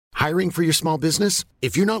Hiring for your small business?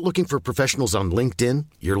 If you're not looking for professionals on LinkedIn,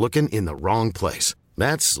 you're looking in the wrong place.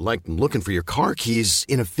 That's like looking for your car keys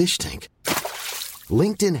in a fish tank.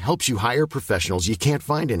 LinkedIn helps you hire professionals you can't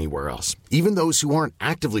find anywhere else, even those who aren't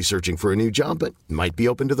actively searching for a new job but might be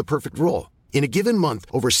open to the perfect role. In a given month,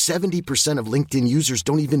 over 70% of LinkedIn users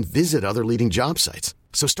don't even visit other leading job sites.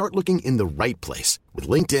 So start looking in the right place. With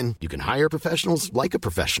LinkedIn, you can hire professionals like a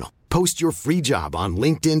professional. Post your free job on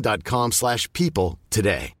linkedin.com/people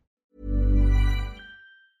today.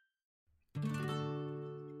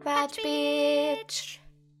 Batch bitch.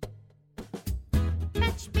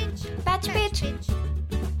 Batch bitch. Batch bitch.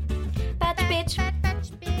 Batch bitch.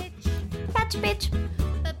 Batch bitch.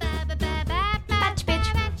 Batch bitch.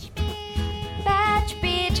 Batch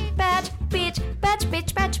bitch. Batch bitch. Batch bitch. Batch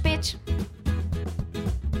bitch. Batch bitch.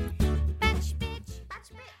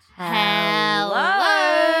 Hello.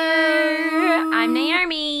 I'm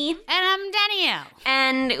Naomi. And I'm Danielle.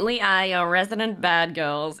 And we are your resident bad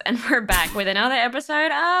girls. And we're back with another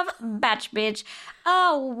episode of Batch Bitch.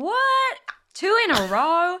 Oh, what? 2 in a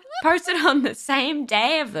row? Posted on the same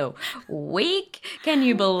day of the week? Can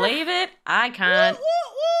you believe it? I can't.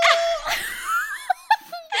 What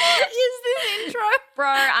is this intro? Bro,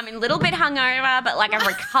 I'm a little bit hungover, but like I've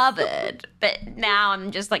recovered. But now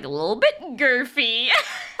I'm just like a little bit goofy.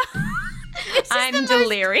 I'm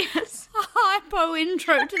delirious. Hypo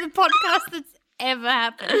intro to the podcast that's ever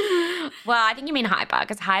happened. Well, I think you mean hyper,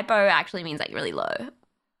 because hypo actually means like really low.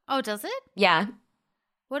 Oh, does it? Yeah.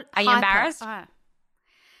 What? Are you embarrassed? Oh.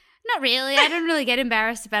 Not really. I don't really get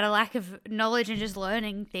embarrassed about a lack of knowledge and just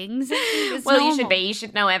learning things. It's Well, normal. you should be. You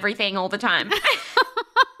should know everything all the time.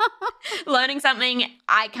 Learning something,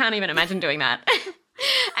 I can't even imagine doing that.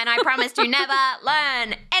 And I promise to never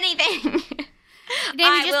learn anything.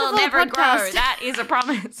 I will never grow. That is a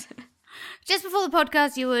promise. Just before the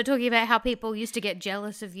podcast, you were talking about how people used to get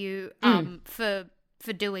jealous of you for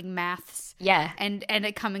doing maths. Yeah. And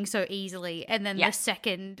it coming so easily. And then Yeah. the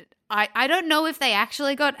second, I don't know if they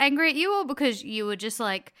actually got angry at you or because you were just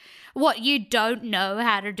like, what, you don't know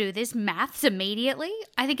how to do this maths immediately?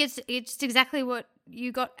 I think it's exactly what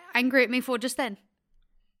you got angry at me for just then.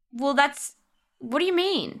 Well, what do you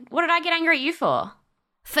mean? What did I get angry at you for?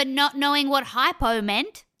 For not knowing what hypo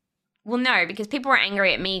meant. Well, no, because people were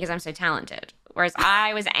angry at me because I'm so talented. Whereas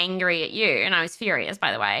I was angry at you, and I was furious,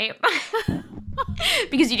 by the way,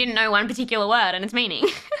 because you didn't know one particular word and its meaning.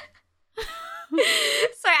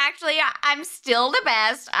 So actually, I'm still the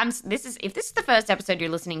best. If this is the first episode you're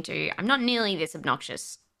listening to, I'm not nearly this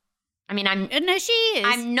obnoxious. I mean, No, she is.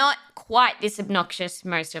 I'm not quite this obnoxious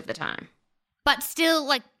most of the time. But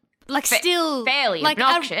still, still Fairly like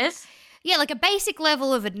obnoxious. like a basic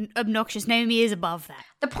level of obnoxious. Naomi is above that.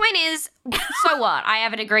 The point is, so what? I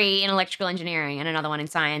have a degree in electrical engineering and another one in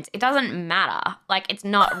science. It doesn't matter. Like, it's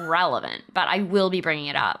not relevant, but I will be bringing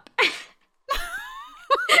it up.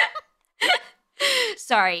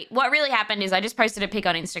 Sorry. What really happened is I just posted a pic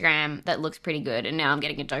on Instagram that looks pretty good, and now I'm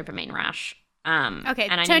getting a dopamine rush. Okay,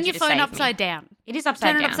 and I turn need your you to phone save upside me. down. It is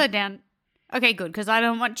upside Turn down. it upside down. Okay, good, because I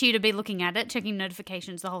don't want you to be looking at it, checking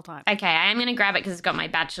notifications the whole time. Okay, I am going to grab it because it's got my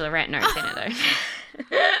bachelorette notes in it, though.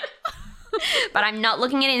 But I'm not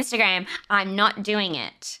looking at Instagram. I'm not doing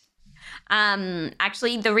it.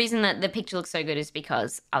 Actually, the reason that the picture looks so good is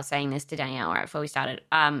because I was saying this to Danielle right before we started.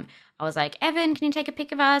 I was like, Evan, can you take a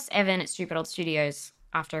pic of us? Evan at Stupid Old Studios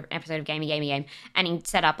after an episode of Gamey. And he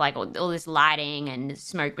set up like all this lighting and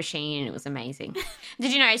smoke machine, and it was amazing.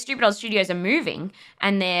 Did you know Stupid Old Studios are moving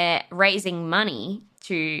and they're raising money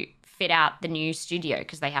to fit out the new studio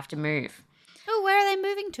because they have to move? Oh, where are they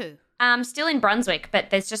moving to? Still in Brunswick, but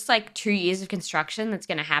there's just like 2 years of construction that's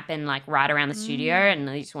going to happen like right around the studio, and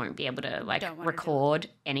they just won't be able to like record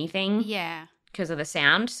anything Yeah. because of the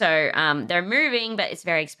sound. So they're moving, but it's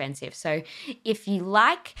very expensive. So if you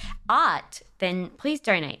like art, then please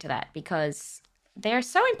donate to that because they're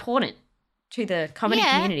so important to the comedy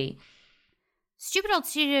community. Stupid Old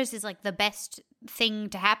Studios is like the best thing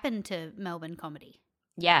to happen to Melbourne comedy.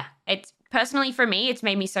 Yeah, it's personally for me, it's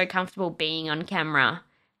made me so comfortable being on camera.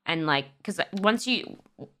 And like, because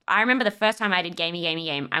I remember the first time I did Gamey,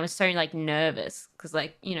 I was so like nervous because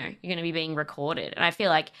like, you know, you're going to be being recorded. And I feel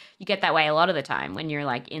like you get that way a lot of the time when you're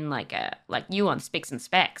like in like you on Spicks and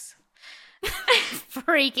Specs.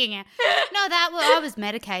 Freaking out. No, I was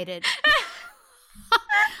medicated.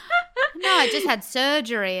 No, I just had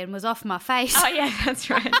surgery and was off my face. Oh, yeah, that's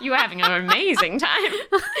right. You were having an amazing time.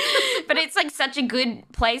 But it's like such a good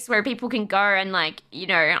place where people can go and like, you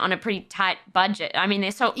know, on a pretty tight budget. I mean,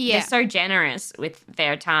 they're so generous with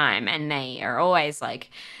their time, and they are always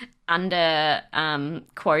like under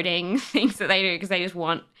quoting things that they do because they just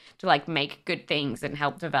want to like make good things and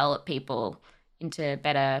help develop people into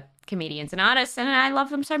better comedians and artists, and I love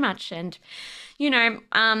them so much. And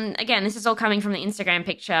again, this is all coming from the Instagram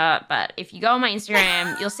picture, but if you go on my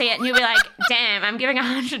Instagram, you'll see it and you'll be like, damn, I'm giving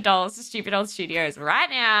 $100 to Stupid Old Studios right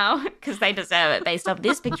now because they deserve it based off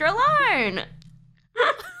this picture alone.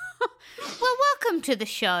 Well, welcome to the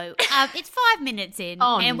show. It's 5 minutes in,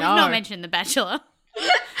 and no. we've not mentioned The Bachelor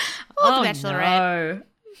or The Bachelorette.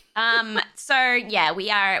 No. So yeah,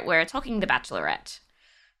 we're talking The Bachelorette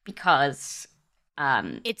because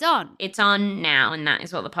It's on. it's on now, and that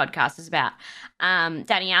is what the podcast is about.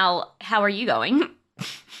 Danielle, how are you going?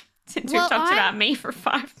 Since we've talked about me for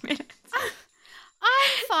 5 minutes.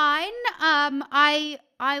 I'm fine. I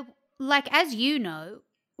like, as you know.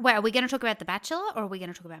 Wait, are we going to talk about The Bachelor or are we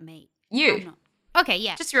going to talk about me? You. Okay,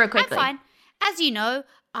 yeah. Just real quickly. I'm fine. As you know,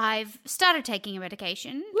 I've started taking a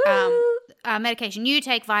medication. Woo! Medication you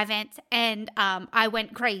take, Vyvanse, and I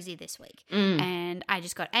went crazy this week. And I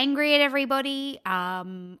just got angry at everybody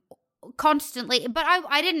constantly. But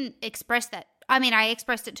I didn't express that. I mean, I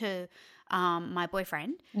expressed it to my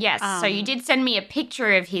boyfriend. Yes, so you did send me a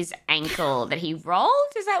picture of his ankle that he rolled.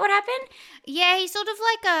 Is that what happened? Yeah, he sort of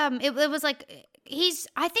like it was like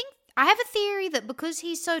I think I have a theory that because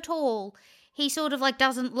he's so tall, he sort of like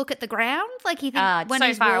doesn't look at the ground. Like he thinks when so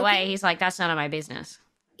he's far walking, away, he's like, that's none of my business.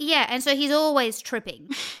 Yeah, and so he's always tripping.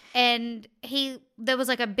 And there was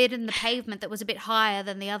like a bit in the pavement that was a bit higher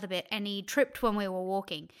than the other bit, and he tripped when we were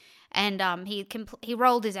walking. And he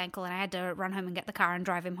rolled his ankle, and I had to run home and get the car and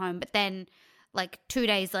drive him home. But then, like 2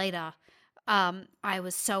 days later, I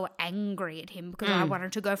was so angry at him because I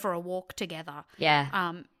wanted to go for a walk together.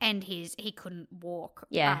 Yeah. And he couldn't walk.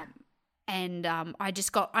 Yeah. I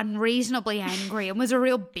just got unreasonably angry and was a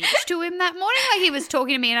real bitch to him that morning. Like, he was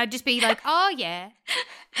talking to me and I'd just be like, oh, yeah.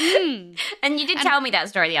 And you did tell me that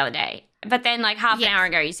story the other day. But then like half an hour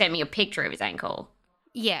ago, you sent me a picture of his ankle.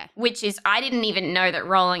 Yeah. Which is, I didn't even know that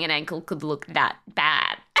rolling an ankle could look that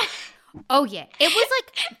bad. Oh, yeah. It was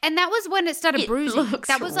like, and that was when it started bruising.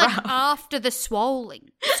 That was rough. like after the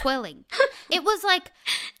swelling. It was like,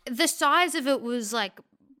 the size of it was like,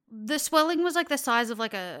 the swelling was like the size of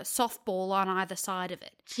like a softball on either side of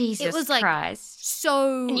it. Jesus it was like Christ.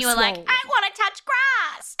 So And you were like, I want to touch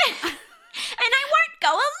grass. And I won't go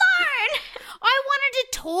alone. I wanted to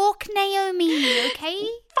talk, Naomi, okay?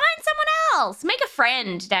 Find someone else. Make a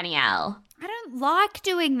friend, Danielle. I don't like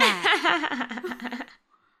doing that.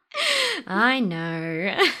 I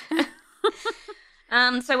know.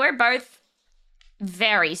 So we're both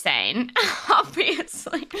very sane,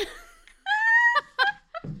 obviously.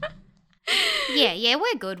 Yeah,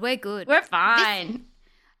 we're good. We're fine.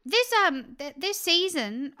 This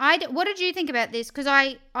season, what did you think about this? Because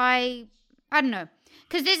I don't know.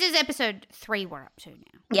 Because this is episode 3 we're up to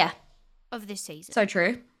now. Yeah. Of this season. So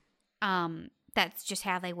true. That's just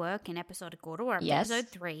how they work in episodic order. We're up to episode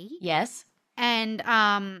 3. Yes. And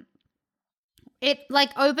it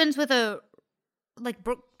like opens with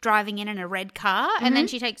Brooke driving in a red car, and then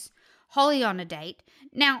she takes Holly on a date.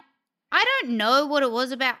 Now, I don't know what it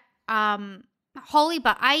was about Holly,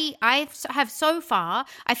 but I have so far,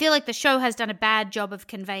 I feel like the show has done a bad job of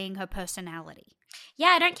conveying her personality. Yeah,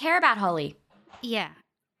 I don't care about Holly. Yeah.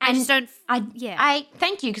 And I just don't. I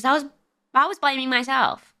thank you, because I was blaming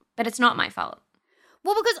myself, but it's not my fault.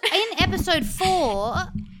 Well, because in episode 4,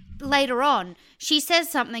 later on, she says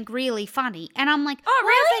something really funny, and I'm like, oh,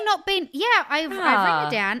 really? Why have they not been? Yeah, I've written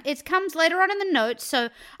it down. It comes later on in the notes, so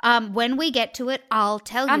when we get to it, I'll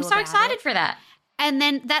tell you. I'm so excited for that. And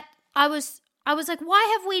then I was like,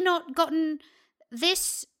 why have we not gotten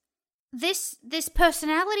this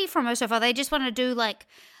personality from her so far? They just want to do like,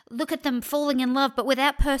 look at them falling in love, but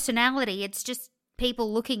without personality. It's just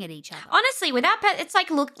people looking at each other. Honestly, it's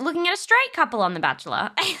like looking at a straight couple on The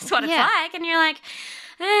Bachelor. It's what it's like, and you're like,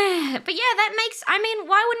 but yeah, that makes. I mean,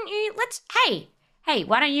 why wouldn't you? Hey,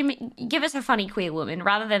 why don't you give us a funny queer woman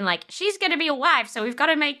rather than like, she's going to be a wife, so we've got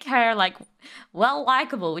to make her like well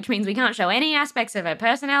likable, which means we can't show any aspects of her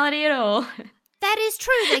personality at all. That is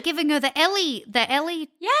true. They're giving her the Ellie.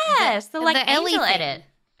 Yes, the Ellie Ellie edit.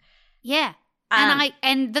 Yeah.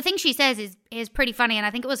 And the thing she says is pretty funny, and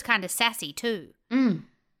I think it was kind of sassy too. Well,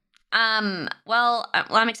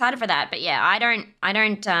 I'm excited for that, but yeah, I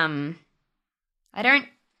don't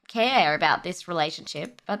care about this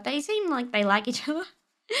relationship, but they seem like they like each other.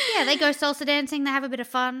 Yeah, they go salsa dancing, they have a bit of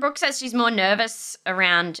fun. Brooke says she's more nervous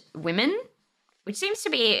around women, which seems to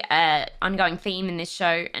be an ongoing theme in this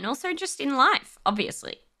show, and also just in life,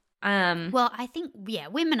 obviously. Well, I think,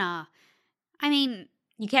 women are. I mean,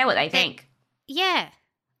 you care what they think. Yeah.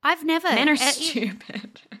 I've never. Men are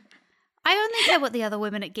stupid. I only care what the other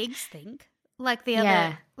women at gigs think. like the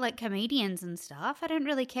other like comedians and stuff. I don't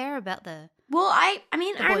really care about the Well, I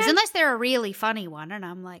mean, the boys, unless they're a really funny one, and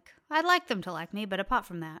I'm like, I'd like them to like me, but apart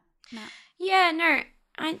from that, no. Yeah, no.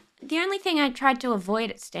 The only thing I tried to avoid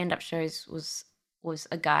at stand-up shows was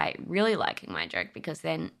a guy really liking my joke, because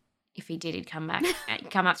then if he did, he'd come up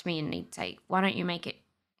to me and he'd say, why don't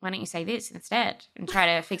you say this instead, and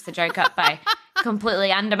try to fix the joke up by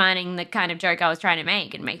completely undermining the kind of joke I was trying to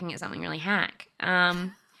make and making it something really hack.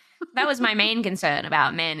 That was my main concern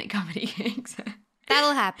about men at comedy gigs.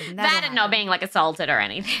 That'll happen. That and not being like assaulted or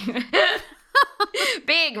anything.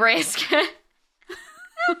 Big risk.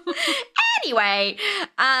 Anyway,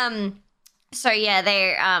 so yeah,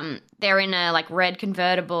 they're in a like red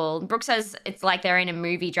convertible. Brooke says it's like they're in a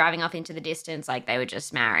movie driving off into the distance, like they were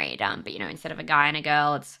just married. But instead of a guy and a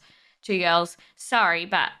girl, it's two girls. Sorry,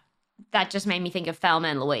 but that just made me think of Thelma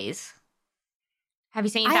and Louise. Have you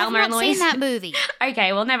seen Thelma and Louise? I have not seen that movie.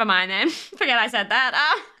 Okay, well, never mind then. Forget I said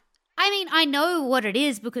that. I mean, I know what it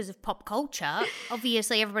is because of pop culture.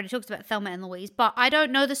 Obviously, everybody talks about Thelma and Louise, but I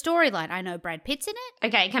don't know the storyline. I know Brad Pitt's in it.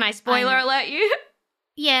 Okay, can I spoiler alert you?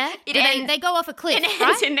 Yeah. They go off a cliff, It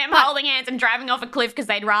ends in them holding hands and driving off a cliff because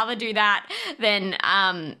they'd rather do that than,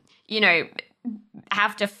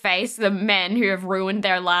 have to face the men who have ruined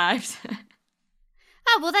their lives.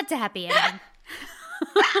 Oh, well, that's a happy ending.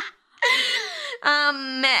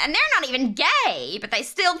 And they're not even gay, but they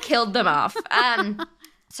still killed them off.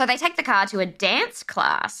 So they take the car to a dance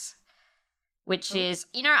class, which is,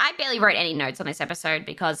 I barely wrote any notes on this episode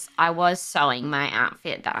because I was sewing my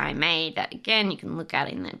outfit that I made. That, again, you can look at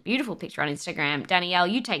in the beautiful picture on Instagram. Danielle,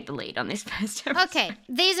 you take the lead on this first episode. Okay,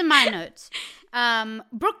 these are my notes.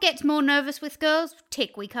 Brooke gets more nervous with girls.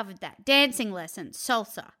 Tick, we covered that. Dancing lessons,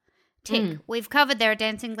 salsa. Tick, we've covered their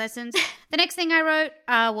dancing lessons. The next thing I wrote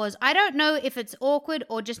was, I don't know if it's awkward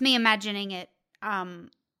or just me imagining it.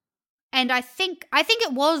 And I think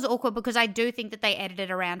it was awkward because I do think that they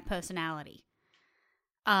edited around personality.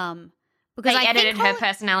 Because they edited her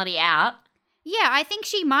personality out. Yeah, I think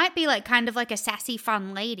she might be like kind of like a sassy,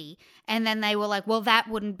 fun lady. And then they were like, well, that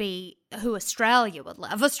wouldn't be who Australia would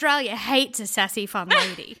love. Australia hates a sassy, fun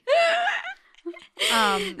lady.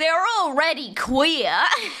 They're already queer.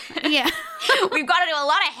 Yeah. We've got to do a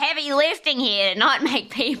lot of heavy lifting here to not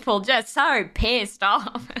make people just so pissed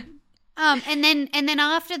off. And then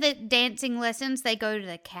after the dancing lessons, they go to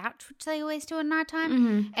the couch, which they always do at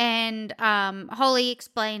nighttime. And Holly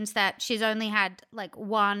explains that she's only had like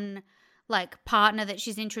one like partner that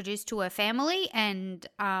she's introduced to her family, and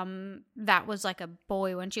that was like a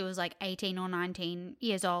boy when she was like 18 or 19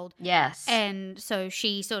 years old. Yes. And so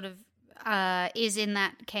she sort of is in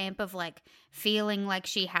that camp of like feeling like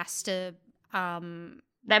she has to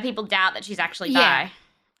that people doubt that she's actually bi.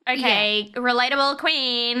 Okay, relatable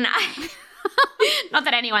queen. Not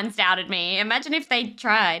that anyone's doubted me. Imagine if they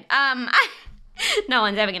tried. No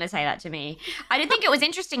one's ever going to say that to me. I did think it was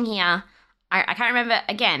interesting here. I can't remember.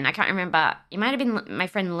 Again, I can't remember. It might have been my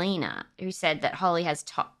friend Lena who said that Holly has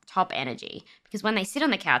top energy, because when they sit on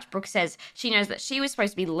the couch, Brooke says she knows that she was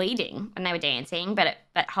supposed to be leading when they were dancing, but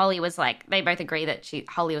Holly was like, they both agree that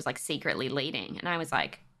Holly was like secretly leading, and I was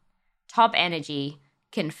like, top energy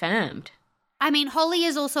confirmed. I mean, Holly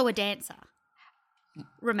is also a dancer.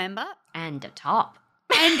 Remember? And a top.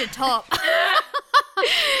 And a top.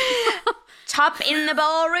 Top in the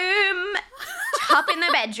ballroom, top in the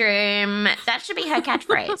bedroom. That should be her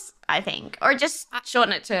catchphrase, I think. Or just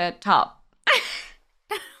shorten it to top.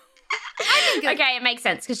 Okay, it makes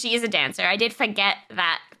sense because she is a dancer. I did forget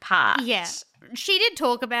that part. Yeah. She did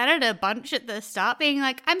talk about it a bunch at the start, being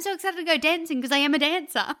like, I'm so excited to go dancing because I am a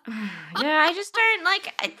dancer. Yeah, I just don't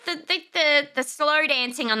like the slow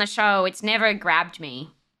dancing on the show. It's never grabbed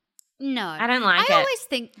me. No. I don't like it. I always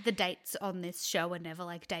think the dates on this show are never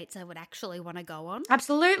like dates I would actually want to go on.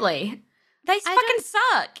 Absolutely. They fucking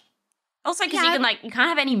suck. Also, because you can't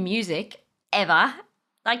have any music ever.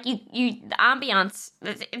 Like, the ambiance,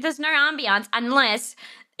 there's no ambiance unless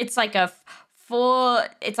it's like a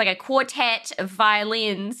quartet of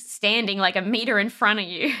violins standing like a meter in front of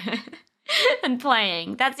you and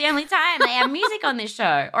playing. That's the only time they have music on this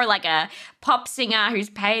show. Or like a pop singer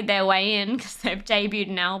who's paid their way in because they've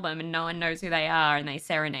debuted an album and no one knows who they are and they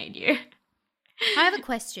serenade you. I have a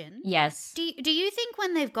question. Yes. Do you think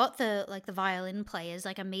when they've got the violin players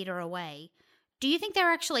like a meter away, do you think they're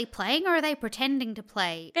actually playing or are they pretending to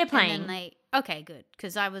play? They're playing. Okay, good.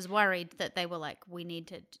 Because I was worried that they were like, we need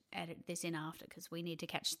to edit this in after because we need to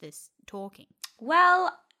catch this talking.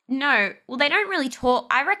 Well, no. Well, they don't really talk.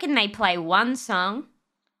 I reckon they play one song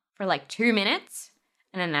for like 2 minutes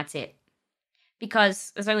and then that's it.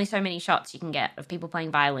 Because there's only so many shots you can get of people playing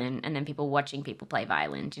violin and then people watching people play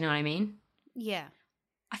violin. Do you know what I mean? Yeah.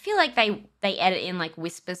 I feel like they edit in like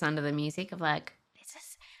whispers under the music of like,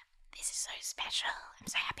 this is so special. I'm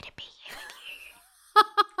so happy to be here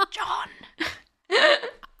with you, John.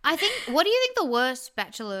 I think, what do you think the worst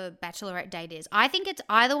bachelorette date is? I think it's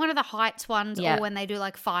either one of the heights ones Yeah. or when they do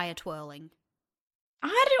like fire twirling.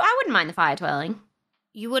 I wouldn't mind the fire twirling.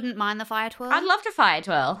 You wouldn't mind the fire twirling? I'd love to fire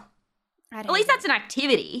twirl. At At least that's an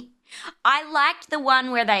activity. I liked the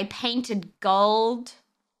one where they painted gold.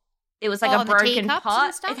 It was like a the broken teacups pot.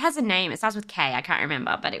 and stuff? It has a name. It starts with K. I can't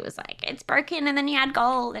remember, but it was like, it's broken and then you add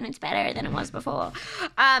gold and it's better than it was before.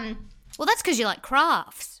 Well, that's because you like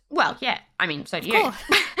crafts. Well, yeah. I mean, so do you. Cool.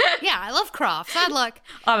 Yeah, I love crafts. I'd like.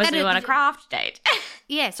 Obviously, that'd- we want a craft date.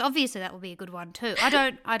 Yes, obviously that would be a good one too. I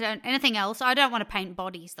don't. Anything else? I don't want to paint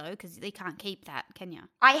bodies though, because you can't keep that, can you?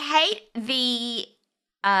 I hate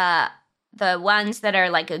the ones that are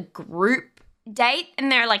like a group date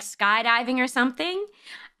and they're like skydiving or something.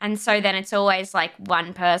 And so then it's always like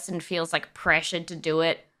one person feels like pressured to do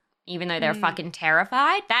it even though they're fucking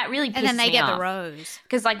terrified. That really pisses me off. And then they get the rose.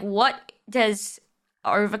 Because like what does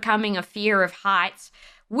overcoming a fear of heights,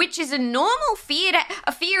 which is a normal fear,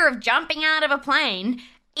 a fear of jumping out of a plane,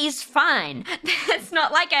 is fine. It's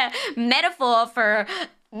not like a metaphor for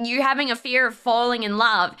you having a fear of falling in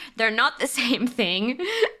love. They're not the same thing.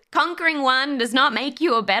 Conquering one does not make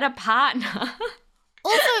you a better partner.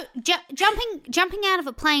 Also, jumping out of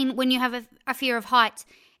a plane when you have a fear of heights,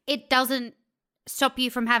 it doesn't stop you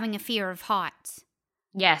from having a fear of heights.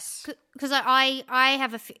 Yes. Because I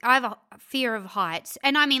have a fear of heights,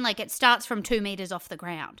 and I mean like it starts from 2 meters off the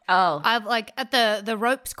ground. Oh. I've like at the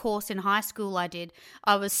ropes course in high school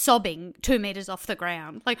I was sobbing 2 meters off the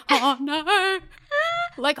ground, like oh no,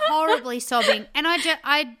 like horribly sobbing. And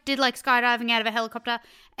I did like skydiving out of a helicopter,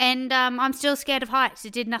 and I'm still scared of heights.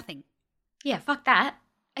 It did nothing. Yeah, fuck that.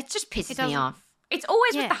 It just pisses me doesn't- off. It's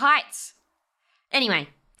always with the heights. Anyway.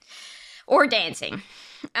 Or dancing.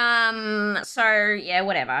 So yeah,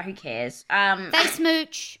 whatever. Who cares? They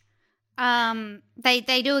smooch.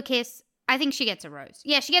 They do a kiss. I think she gets a rose.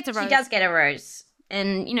 Yeah, she gets a rose. She does get a rose.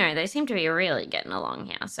 And, you know, they seem to be really getting along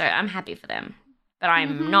here. So I'm happy for them. But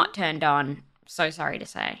I'm not turned on. So sorry to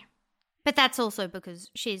say. But that's also because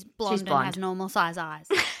she's blonde and has normal size eyes.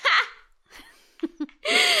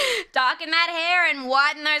 Darken that hair and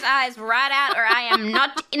widen those eyes right out or I am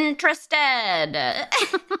not interested.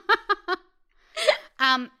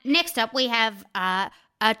 Next up, we have a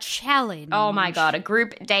challenge. Oh my God, a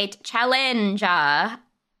group date challenge. Uh-oh.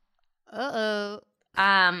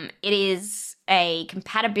 It is a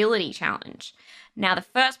compatibility challenge. Now, the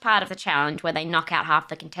first part of the challenge where they knock out half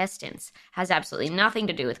the contestants has absolutely nothing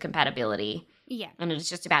to do with compatibility. Yeah. And it's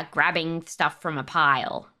just about grabbing stuff from a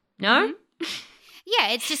pile. No? Yeah,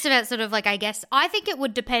 it's just about sort of like, I guess, I think it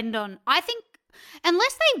would depend on, I think,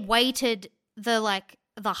 unless they weighted the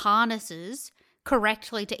harnesses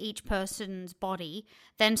correctly to each person's body,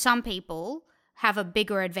 then some people have a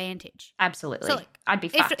bigger advantage. Absolutely. So, like, I'd be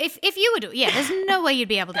fucked. If you were doing, there's no way you'd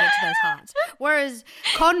be able to get to those hearts. Whereas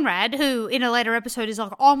Conrad, who in a later episode is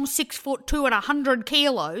like, I'm 6'2" and 100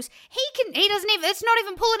 kilos, he doesn't even, it's not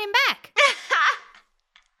even pulling him back.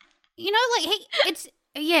 You know, like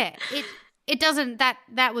it doesn't,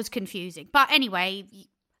 that was confusing. But anyway,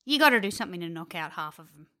 you got to do something to knock out half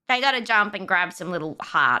of them. They got to jump and grab some little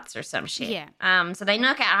hearts or some shit. Yeah. So they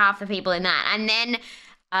knock out half the people in that, and then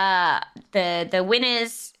the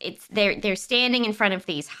winners, they're standing in front of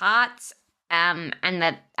these hearts, and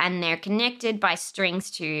they're connected by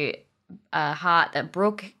strings to a heart that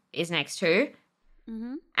Brooke is next to,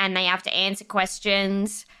 and they have to answer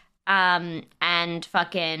questions, and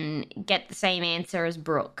fucking get the same answer as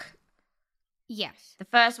Brooke. Yes. The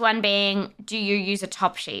first one being, do you use a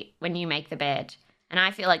top sheet when you make the bed? And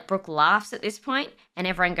I feel like Brooke laughs at this point, and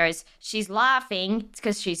everyone goes, she's laughing. It's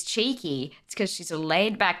because she's cheeky. It's because she's a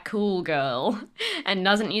laid-back, cool girl and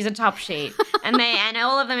doesn't use a top sheet. and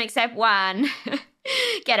all of them except one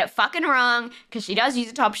get it fucking wrong because she does use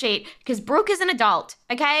a top sheet because Brooke is an adult,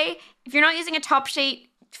 okay? If you're not using a top sheet,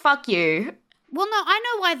 fuck you. Well, no, I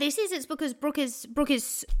know why this is. It's because Brooke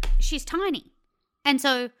is she's tiny. And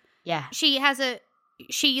so Yeah. she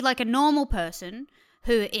like a normal person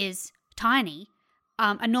who is tiny,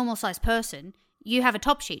 a normal sized person, you have a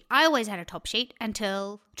top sheet. I always had a top sheet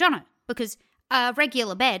until Jono, because a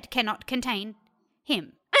regular bed cannot contain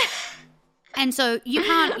him. And so you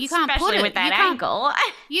can't Especially put it with that ankle.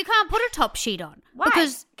 You can't put a top sheet on. Why?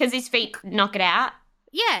 Because his feet knock it out.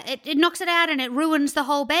 yeah, it knocks it out and it ruins the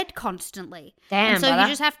whole bed constantly. Damn, and so brother.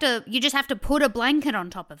 you just have to put a blanket on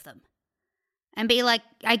top of them. And be like,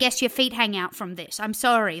 I guess your feet hang out from this. I'm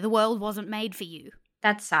sorry, the world wasn't made for you.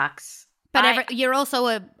 That sucks. But you're also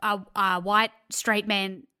a white straight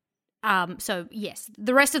man. So yes,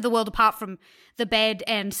 the rest of the world, apart from the bed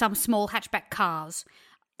and some small hatchback cars,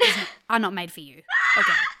 are not made for you.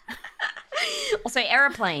 Okay. Also,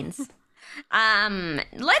 aeroplanes. He's fine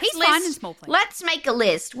in small planes. Let's make a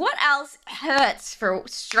list. What else hurts for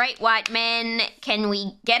straight white men? Can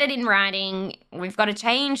we get it in writing? We've got to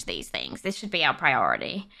change these things. This should be our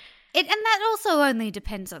priority. And that also only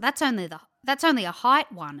depends on that's only a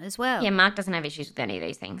height one as well. Yeah, Mark doesn't have issues with any of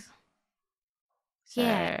these things. So...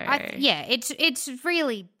 It's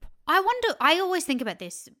really. I wonder. I always think about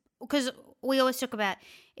this because we always talk about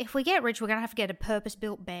if we get rich, we're gonna have to get a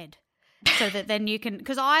purpose-built bed so that then you can.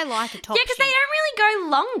 Because I like a top. Yeah, because they don't really go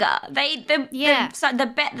longer.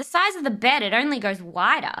 The size of the bed, it only goes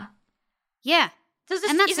wider. Yeah,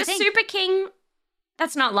 Is a Super King?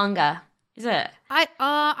 That's not longer, is it? I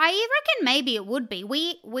reckon maybe it would be.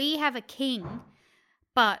 We have a king.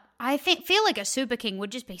 But I feel like a Super King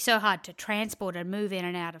would just be so hard to transport and move in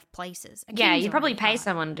and out of places. Yeah, you'd probably pay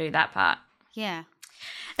someone to do that part. Yeah,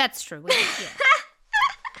 that's true. Yeah.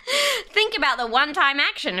 Think about the one-time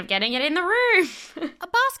action of getting it in the room.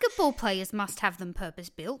 Basketball players must have them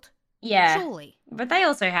purpose-built. Yeah. Surely. But they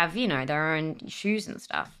also have, their own shoes and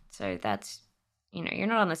stuff. So that's, you're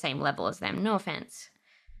not on the same level as them. No offense.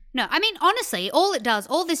 No, I mean, honestly, all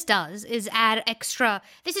this does is add extra.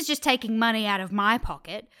 This is just taking money out of my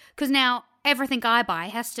pocket because now everything I buy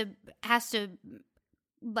has to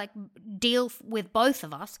like deal with both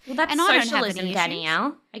of us. Well, that's and socialism, I don't have any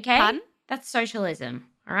Danielle. Okay, Pardon? That's socialism.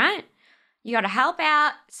 All right, you got to help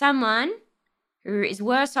out someone who is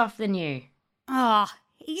worse off than you. Oh,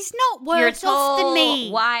 he's not You're a worse off than me.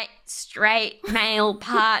 tall, white, straight male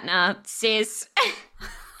partner, cis.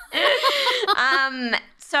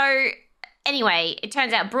 So anyway, it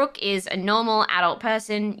turns out Brooke is a normal adult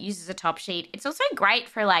person, uses a top sheet. It's also great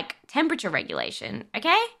for like temperature regulation,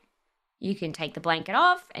 okay? You can take the blanket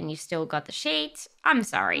off and you've still got the sheet. I'm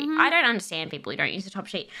sorry. I don't understand people who don't use a top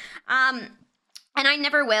sheet. And I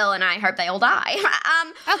never will, and I hope they all die.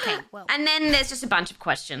 Okay, well. And then there's just a bunch of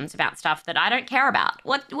questions about stuff that I don't care about.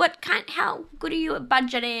 How good are you at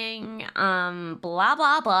budgeting? Blah,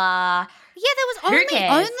 blah, blah. Yeah, there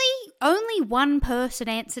was only one person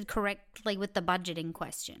answered correctly with the budgeting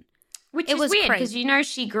question. Which is weird, because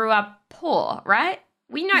she grew up poor, right?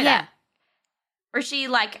 We know that. Or she,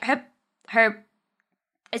 like, she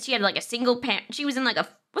had, like, a single parent. She was in, like,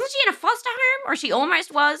 wasn't she in a foster home? Or she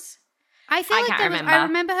almost was? I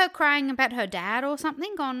remember her crying about her dad or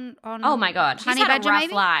something on oh my God, she's Honey had Badger, a rough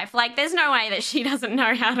maybe? life. Like, there's no way that she doesn't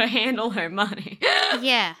know how to handle her money.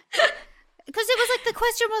 Yeah. Because it was like the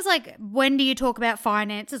question was like, when do you talk about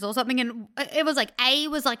finances or something? And it was like A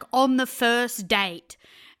was like on the first date.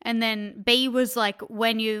 And then B was like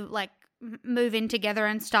when you like move in together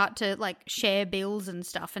and start to like share bills and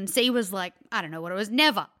stuff. And C was like, I don't know what it was.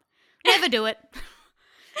 Never do it.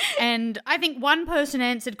 And I think one person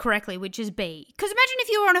answered correctly, which is B. Because imagine if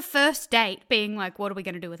you were on a first date being like, what are we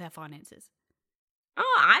going to do with our finances?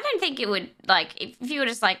 Oh, I don't think it would, like, if you were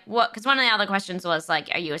just like, what? Because one of the other questions was, like,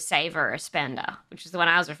 are you a saver or a spender? Which is the one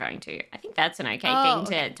I was referring to. I think that's an okay thing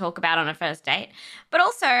to talk about on a first date. But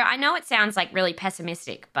also, I know it sounds, like, really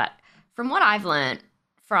pessimistic, but from what I've learned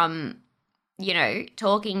from,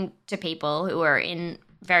 talking to people who are in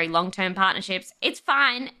very long-term partnerships, it's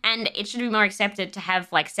fine, and it should be more accepted to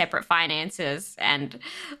have, like, separate finances, and,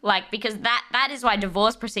 like, because that is why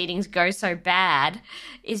divorce proceedings go so bad,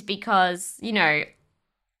 is because,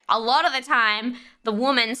 a lot of the time, the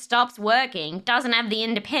woman stops working, doesn't have the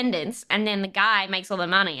independence, and then the guy makes all the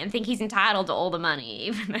money and think he's entitled to all the money,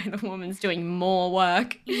 even though the woman's doing more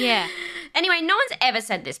work. Yeah. Anyway, no one's ever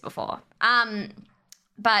said this before.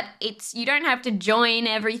 But you don't have to join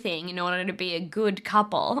everything in order to be a good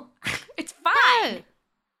couple. It's fine. No.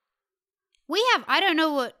 We have, I don't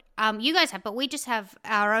know what you guys have, but we just have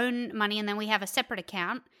our own money and then we have a separate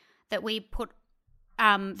account that we put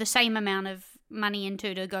the same amount of money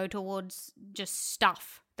into to go towards just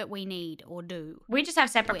stuff that we need or do. We just have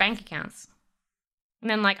separate bank accounts. And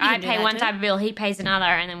then, like, I pay one type of bill, he pays another,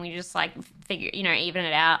 and then we just, like, figure, even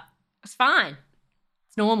it out. It's fine.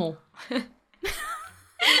 It's normal.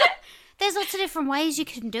 There's lots of different ways you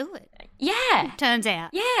can do it. Yeah. Turns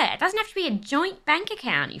out. Yeah. It doesn't have to be a joint bank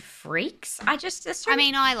account, you freaks. I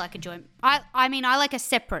like a joint. I like a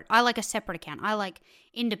separate account. I like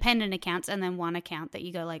independent accounts and then one account that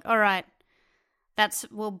you go like, all right,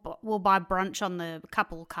 we'll buy brunch on the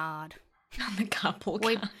couple card. On the couple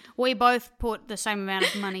card. We both put the same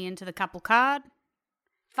amount of money into the couple card.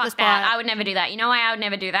 Fuck Just that. buy- I would never do that. You know why I would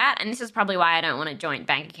never do that? And this is probably why I don't want a joint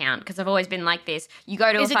bank account, because I've always been like this. You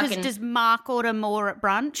go to Is a it because fucking... does Mark order more at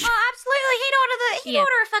brunch? Oh, absolutely. He'd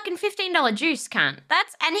order a fucking $15 juice, cunt.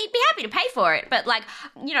 And he'd be happy to pay for it. But like,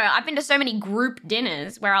 you know, I've been to so many group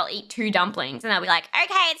dinners where I'll eat 2 dumplings and they'll be like,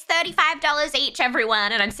 okay, it's $35 each,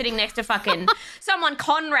 everyone. And I'm sitting next to fucking someone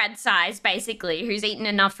Conrad size, basically, who's eaten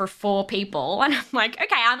enough for 4 people. And I'm like,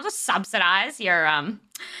 okay, I'll just subsidize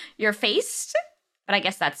your feast. But I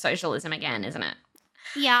guess that's socialism again, isn't it?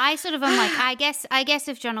 Yeah, I sort of am like, I guess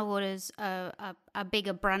if Jonah orders a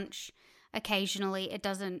bigger brunch occasionally, it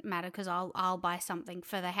doesn't matter because I'll buy something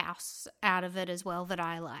for the house out of it as well that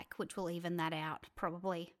I like, which will even that out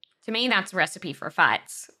probably. To me, that's a recipe for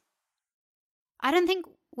fights. I don't think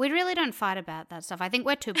we really don't fight about that stuff. I think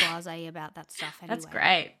we're too blasé about that stuff anyway.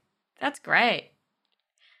 That's great.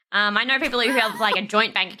 I know people who have like a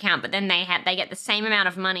joint bank account, but then they get the same amount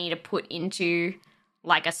of money to put into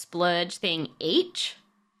like a splurge thing each.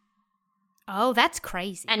 Oh, that's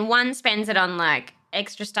crazy. And one spends it on like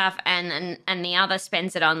extra stuff and the other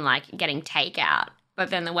spends it on like getting takeout. But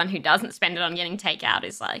then the one who doesn't spend it on getting takeout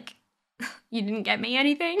is like, you didn't get me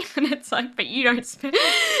anything. And it's like, but you don't spend.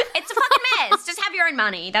 It's a fucking mess. Just have your own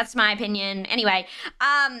money. That's my opinion. Anyway,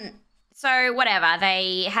 so whatever.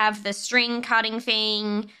 They have the string cutting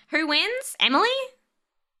thing. Who wins? Emily?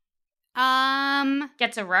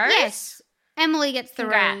 Gets a rose? Yes. Emily gets the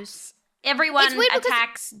Congrats. rose. Everyone It's weird because-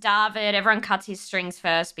 attacks David. Everyone cuts his strings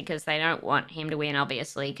first because they don't want him to win,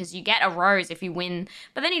 obviously, because you get a rose if you win,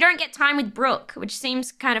 but then you don't get time with Brooke, which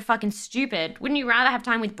seems kind of fucking stupid. Wouldn't you rather have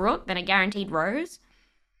time with Brooke than a guaranteed rose?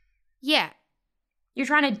 Yeah. You're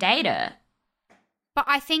trying to date her. But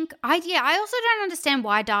I think, I also don't understand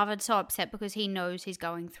why David's so upset because he knows he's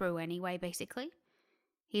going through anyway, basically.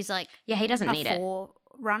 He's like Yeah, he doesn't a need it.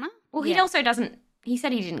 forerunner. Well, he also doesn't, he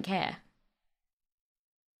said he didn't care.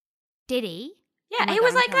 Did he? Yeah, Oh my he God,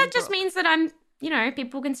 was I'm like, telling that just Brooke. means that I'm, you know,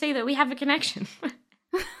 people can see that we have a connection.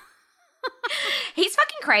 He's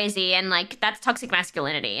fucking crazy, and like that's toxic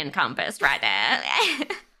masculinity encompassed right there.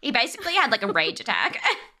 He basically had like a rage attack.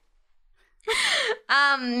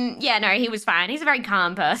 Yeah, no, he was fine. He's a very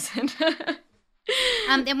calm person.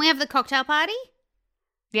 Then we have the cocktail party.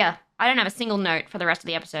 Yeah, I don't have a single note for the rest of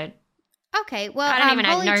the episode. Okay, well, I don't even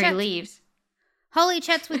Holly know who chats- leaves. Holly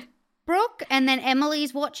chats with Brooke, and then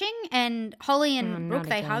Emily's watching, and Holly and Brooke, not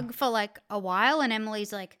they again. hug for like a while, and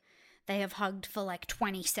Emily's like, they have hugged for like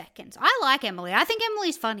 20 seconds. I like Emily. I think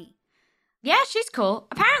Emily's funny. Yeah, she's cool.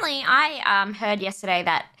 Apparently, I heard yesterday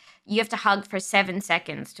that you have to hug for 7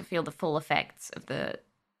 seconds to feel the full effects of the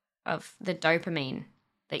dopamine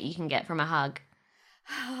that you can get from a hug.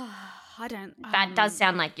 I don't. That does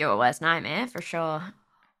sound like your worst nightmare, for sure.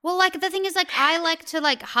 Well, like, the thing is, like, I like to,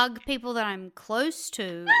 like, hug people that I'm close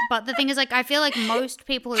to. But the thing is, like, I feel like most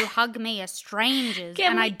people who hug me are strangers.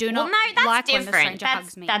 And I do not like when the stranger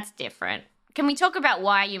hugs me. That's different. Can we talk about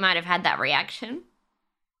why you might have had that reaction?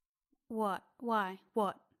 What? Why?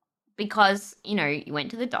 What? Because, you know, you went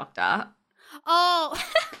to the doctor. Oh.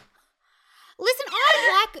 Listen,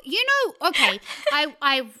 I like, you know, okay,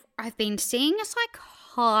 I've been seeing a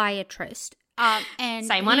psychiatrist. And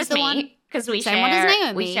Same one he's as the me. Because we Same one as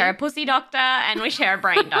Naomi. we share a pussy doctor and we share a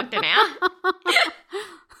brain doctor now.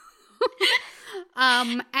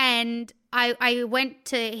 And I went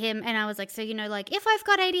to him and I was like, so, you know, like, if I've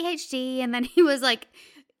got ADHD, and then he was like,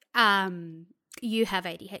 you have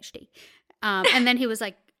ADHD. And then he was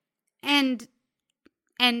like, and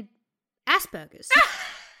Asperger's.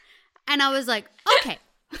 And I was like, okay.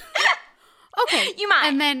 Okay. You might.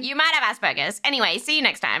 And then you might have Asperger's. Anyway, see you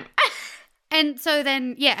next time. And so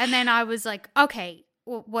then, yeah, and then I was like, okay,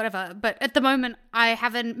 well, whatever. But at the moment, I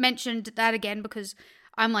haven't mentioned that again because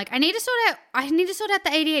I'm like, I need to sort out the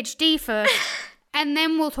ADHD first, and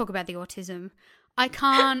then we'll talk about the autism. I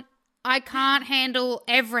can't handle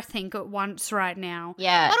everything at once right now.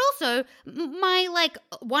 Yeah. But also,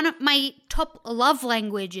 one of my top love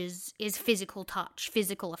languages is physical touch,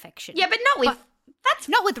 physical affection. Yeah, but not with... That's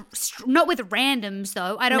not with randoms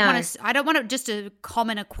though. I don't No. want just a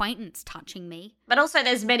common acquaintance touching me. But also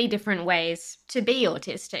there's many different ways to be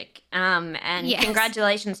autistic. And Yes.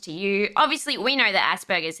 congratulations to you. Obviously, we know that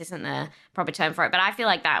Asperger's isn't the proper term for it, but I feel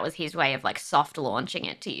like that was his way of like soft launching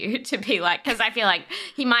it to you to be like, because I feel like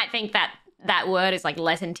he might think that that word is like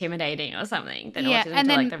less intimidating or something than Yeah, autism and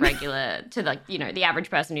to like then- the regular, to like, you know, the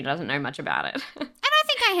average person who doesn't know much about it. And I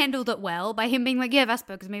think I handled it well by him being like, "Yeah,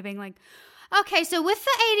 Asperger's," me being like, "Okay, so with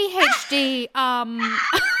the ADHD,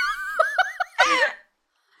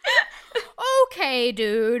 okay,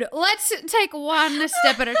 dude, let's take one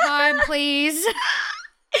step at a time, please."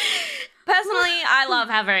 Personally, I love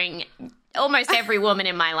having almost every woman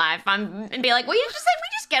in my life. And be like, well, you just said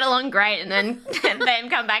we just get along great, and then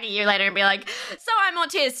come back a year later and be like, so I'm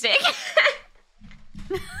autistic.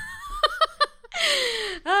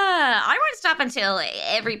 I won't stop until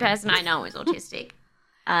every person I know is autistic.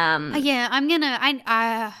 Yeah, I'm gonna.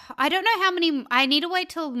 I don't know how many. I need to wait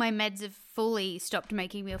till my meds have fully stopped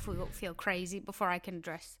making me feel crazy before I can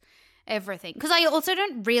address everything. Because I also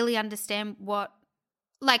don't really understand what,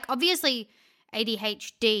 like, obviously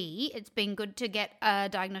ADHD. It's been good to get a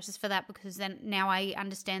diagnosis for that, because then now I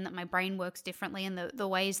understand that my brain works differently, and the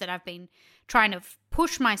ways that I've been trying to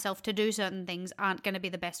push myself to do certain things aren't going to be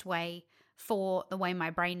the best way for the way my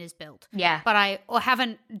brain is built. Yeah. But I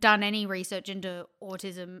haven't done any research into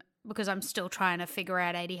autism because I'm still trying to figure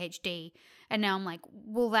out ADHD. And now I'm like,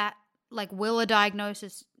 will a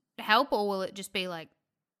diagnosis help, or will it just be like,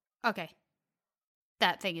 okay,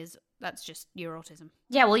 that's just your autism?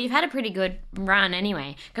 Yeah, well, you've had a pretty good run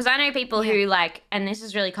anyway. Because I know people who like, and this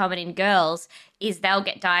is really common in girls, is they'll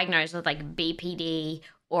get diagnosed with like BPD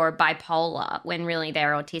or bipolar when really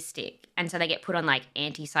they're autistic. And so they get put on like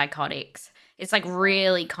antipsychotics. It's like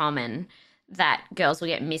really common that girls will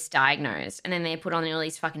get misdiagnosed, and then they're put on all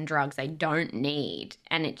these fucking drugs they don't need,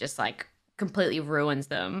 and it just like completely ruins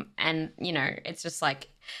them. And, you know, it's just like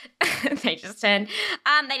they just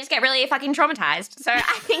get really fucking traumatized. So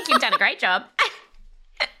I think you've done a great job.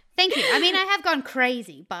 Thank you. I mean, I have gone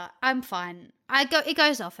crazy, but I'm fine. It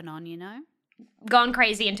goes off and on, you know? Gone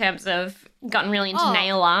crazy in terms of gotten really into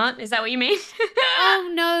nail art. Is that what you mean?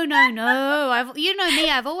 Oh, no. You know me,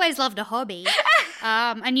 I've always loved a hobby.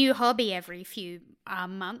 A new hobby every few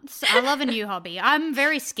months. I love a new hobby. I'm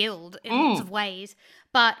very skilled in lots of ways.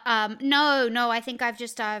 But no, I think I've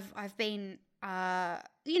been,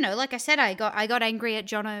 you know, like I said, I got angry at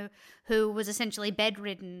Jono, who was essentially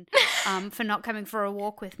bedridden for not coming for a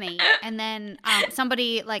walk with me. And then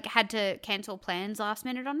somebody like had to cancel plans last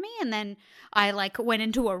minute on me, and then I like went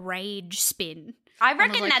into a rage spin. I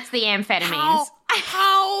reckon that's the amphetamines.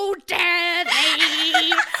 How dare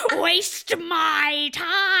they waste my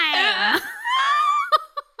time?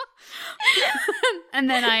 And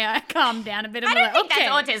then I calmed down a bit. I don't think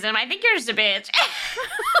that's autism. I think you're just a bitch.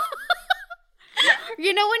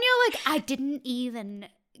 You know, when you're like, I didn't even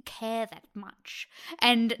care that much,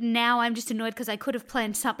 and now I'm just annoyed because I could have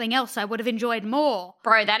planned something else I would have enjoyed more.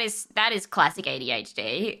 Bro, that is classic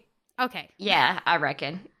ADHD. Okay. Yeah, I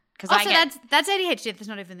reckon. Also, that's ADHD. That's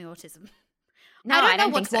not even the autism. No, I don't know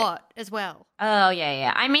think what's what as well. Oh,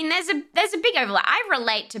 yeah. I mean, there's a big overlap. I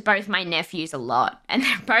relate to both my nephews a lot, and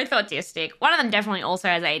they're both autistic. One of them definitely also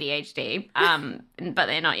has ADHD, but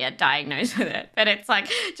they're not yet diagnosed with it. But it's like,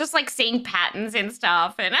 just like seeing patterns and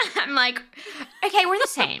stuff, and I'm like, okay, we're the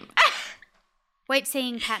same. Wait,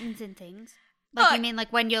 seeing patterns in things? Like, you mean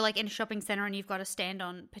like when you're like in a shopping centre and you've got to stand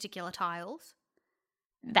on particular tiles?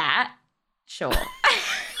 That? Sure.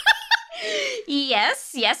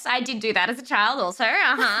 Yes, I did do that as a child also.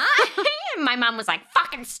 My mum was like,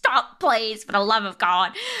 fucking stop, please, for the love of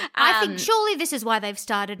God. I think surely this is why they've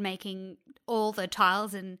started making all the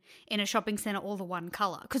tiles in a shopping centre all the one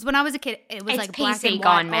colour. Because when I was a kid, it was like black and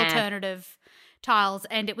white alternative tiles,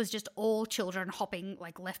 and it was just all children hopping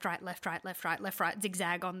like left, right,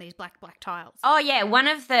 zigzag on these black tiles. Oh yeah, one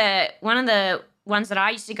of the ones that I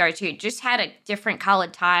used to go to just had a different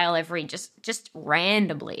coloured tile every just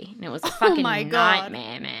randomly, and it was a fucking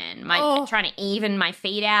nightmare, man. Trying to even my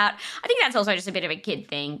feet out. I think that's also just a bit of a kid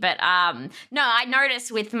thing, but no, I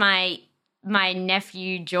noticed with my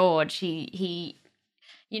nephew George, he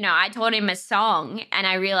you know, I taught him a song, and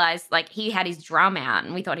I realized, like, he had his drum out,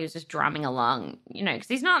 and we thought he was just drumming along, you know, because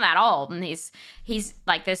he's not that old, and he's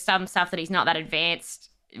like, there's some stuff that he's not that advanced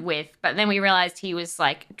with, but then we realized he was,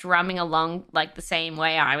 like, drumming along, like, the same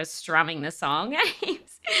way I was strumming the song, and he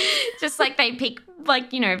was just, like, they pick,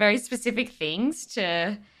 like, you know, very specific things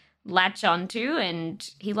to latch onto,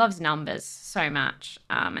 and he loves numbers so much,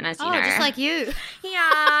 and as you know, just like you.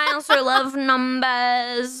 Yeah, I also love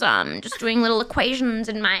numbers, just doing little equations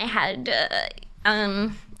in my head,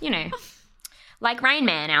 you know, like Rain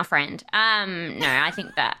Man, our friend. No, I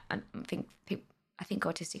think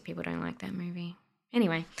autistic people don't like that movie.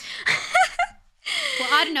 Anyway. Well,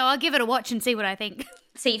 I don't know, I'll give it a watch and see what I think.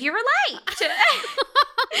 See if you relate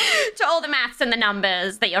to all the maths and the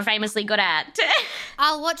numbers that you're famously good at.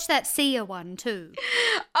 I'll watch that Sia one too.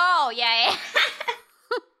 Oh, yeah.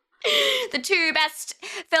 The two best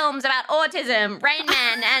films about autism, Rain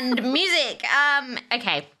Man and music.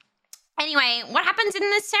 Okay. Anyway, what happens in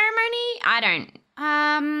the ceremony? I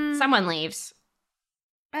don't. Someone leaves.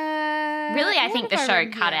 Really, I think the show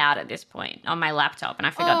cut out at this point on my laptop, and I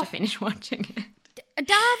forgot to finish watching it.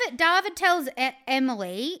 David tells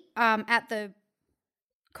Emily at the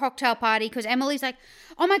cocktail party, because Emily's like,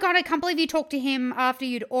 oh my God, I can't believe you talked to him after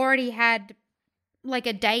you'd already had like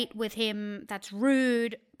a date with him. That's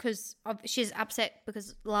rude, because she's upset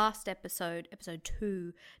because last episode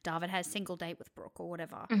 2, David has single date with Brooke or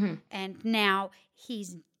whatever. Mm-hmm. And now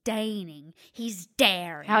he's daring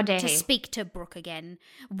How dare to he? speak to Brooke again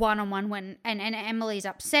one-on-one and Emily's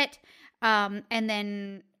upset. And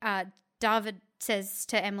then David says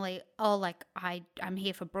to Emily, oh, like, I'm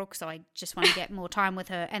here for Brooke, so I just want to get more time with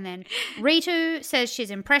her. And then Ritu says she's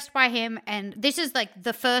impressed by him, and this is like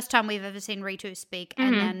the first time we've ever seen Ritu speak,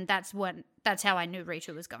 and then that's how I knew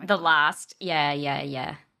Ritu was going. The last, yeah.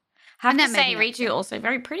 Have to say, Ritu also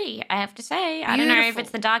very pretty, I have to say. I don't know if it's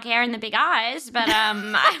the dark hair and the big eyes, but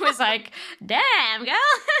I was like, damn, girl.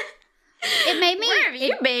 It made me. Where have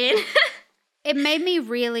you been? It made me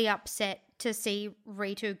really upset to see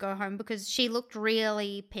Ritu go home, because she looked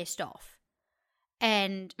really pissed off.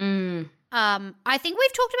 And I think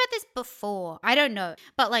we've talked about this before. I don't know.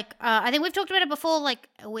 But like I think we've talked about it before, like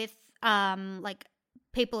with like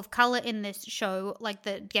people of color in this show, like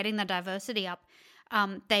getting the diversity up.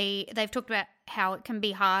 They've talked about how it can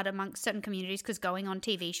be hard amongst certain communities, because going on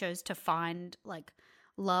TV shows to find like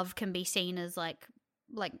love can be seen as like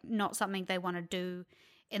not something they want to do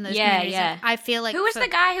in those communities. Yeah. I feel like who was the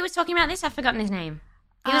guy who was talking about this? I've forgotten his name.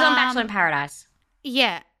 He was on Bachelor in Paradise.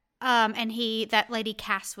 Yeah. And that lady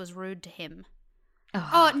Cass was rude to him.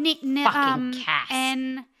 Fucking Cass.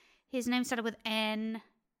 N. His name started with N.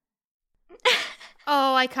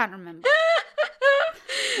 Oh, I can't remember.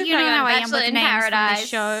 You know how I am with names from this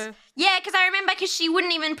show. Yeah, because I remember she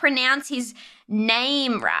wouldn't even pronounce his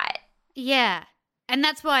name right. Yeah. And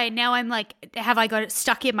that's why now I'm like, have I got it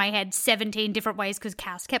stuck in my head 17 different ways, because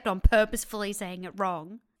Cass kept on purposefully saying it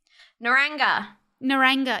wrong.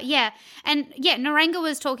 Naranga, yeah. And yeah, Naranga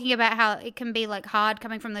was talking about how it can be like hard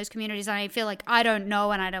coming from those communities, and I feel like I don't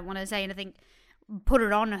know, and I don't want to say anything, put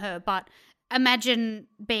it on her, but imagine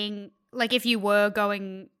being like, if you were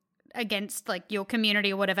going against like your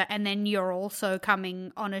community or whatever, and then you're also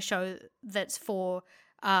coming on a show that's for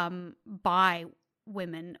bi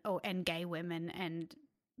women and gay women and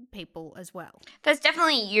people as well. There's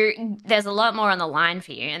definitely there's a lot more on the line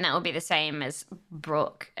for you, and that would be the same as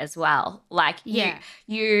Brooke as well. Like you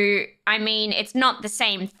I mean, it's not the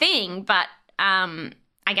same thing, but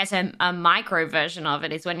I guess a micro version of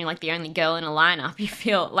it is when you're like the only girl in a lineup. You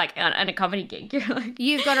feel like at a comedy gig, you're like,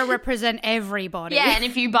 you've got to represent everybody. Yeah, and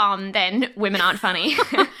if you bomb, then women aren't funny.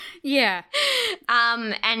 Yeah.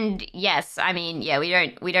 And yes, I mean, yeah,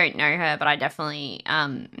 we don't know her, but I definitely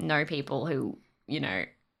know people who, you know,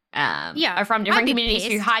 are from different communities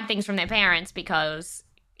who hide things from their parents because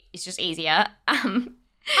it's just easier. I'd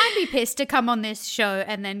be pissed to come on this show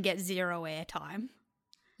and then get zero airtime.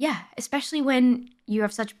 Yeah, especially when you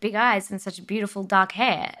have such big eyes and such beautiful dark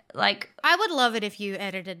hair. Like, I would love it if you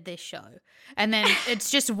edited this show and then it's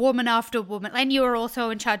just woman after woman, and you were also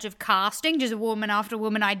in charge of casting, just woman after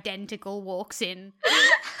woman identical walks in.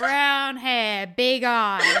 Brown hair, big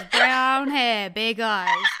eyes, brown hair, big eyes.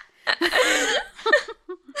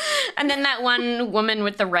 And then that one woman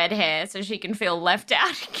with the red hair so she can feel left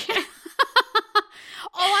out again.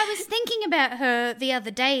 Oh, I was thinking about her the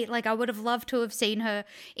other day. Like, I would have loved to have seen her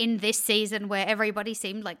in this season where everybody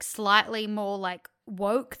seemed like slightly more like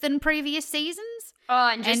woke than previous seasons. Oh,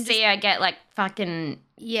 and just see her get like fucking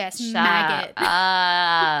maggot.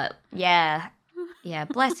 Yeah,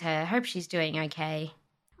 bless her. Hope she's doing okay.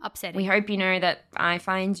 Upsetting. We hope you know that I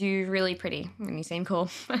find you really pretty and you seem cool.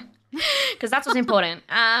 Because that's what's important.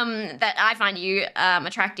 That I find you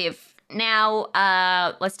attractive. Now,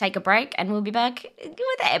 let's take a break and we'll be back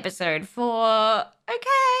with episode 4.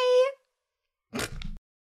 Okay.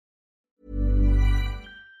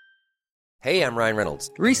 Hey, I'm Ryan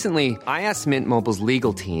Reynolds. Recently, I asked Mint Mobile's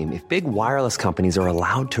legal team if big wireless companies are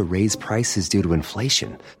allowed to raise prices due to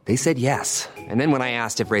inflation. They said yes. And then when I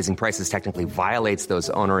asked if raising prices technically violates those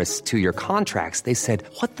onerous 2-year contracts, they said,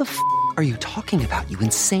 "What the f*** are you talking about, you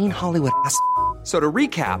insane Hollywood ass?" So to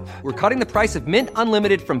recap, we're cutting the price of Mint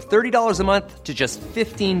Unlimited from $30 a month to just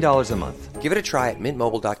 $15 a month. Give it a try at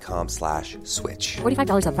mintmobile.com/switch.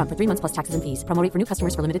 $45 up front for 3 months plus taxes and fees. Promo rate for new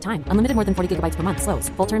customers for limited time. Unlimited more than 40 gigabytes per month. Slows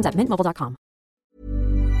full terms at mintmobile.com.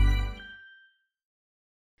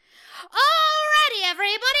 Alrighty,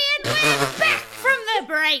 everybody, and we're back from the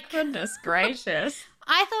break. Goodness gracious.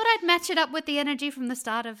 I thought I'd match it up with the energy from the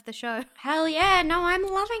start of the show. Hell yeah. No, I'm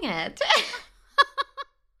loving it.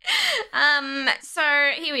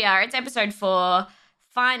 So here we are. It's episode 4.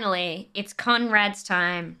 Finally, it's Conrad's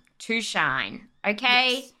time to shine.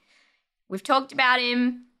 Okay? Yes. We've talked about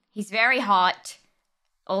him. He's very hot.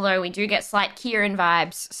 Although we do get slight Kieran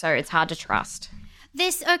vibes, so it's hard to trust.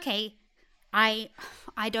 I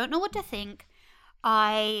don't know what to think.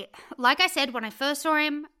 Like I said, when I first saw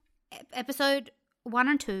him, episode 1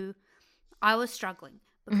 and 2, I was struggling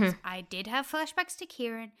because I did have flashbacks to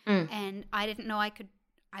Kieran, and I didn't know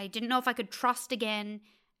if I could trust again,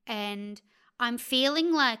 and I'm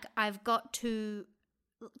feeling like I've got to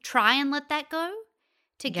try and let that go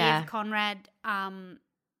to give Conrad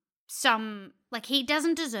some, like, he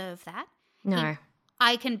doesn't deserve that. No.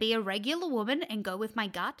 I can be a regular woman and go with my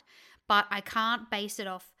gut, but I can't base it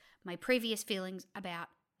off my previous feelings about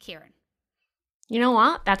Kieran. You know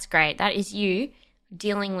what? That's great. That is you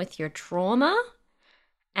dealing with your trauma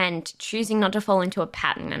and choosing not to fall into a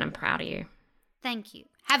pattern, and I'm proud of you. Thank you.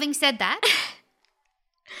 Having said that,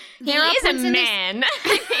 he is a man.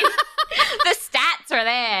 The stats are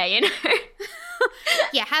there, you know.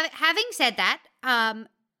 Yeah, having said that,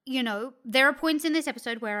 you know, there are points in this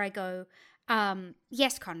episode where I go,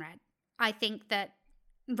 yes, Conrad, I think that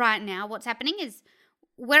right now what's happening is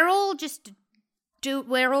we're all just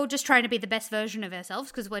trying to be the best version of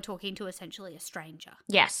ourselves because we're talking to essentially a stranger.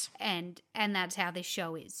 Yes. And that's how this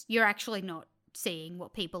show is. You're actually not seeing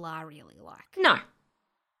what people are really like. No.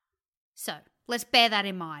 So let's bear that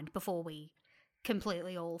in mind before we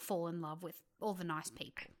completely all fall in love with all the nice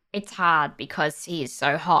people. It's hard because he is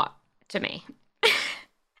so hot to me.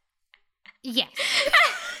 Yes.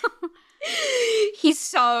 He's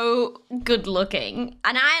so good looking.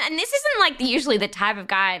 And this isn't like usually the type of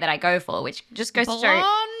guy that I go for, which just goes to show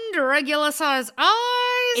blonde, regular size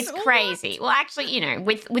eyes. It's crazy. Well, actually, you know,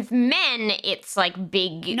 with men it's like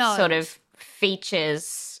big sort of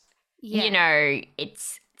features. Yeah. You know,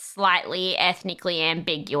 it's slightly ethnically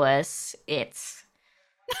ambiguous. It's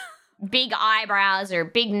big eyebrows or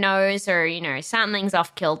big nose or, you know, something's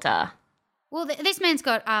off kilter. Well, this man's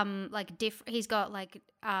got he's got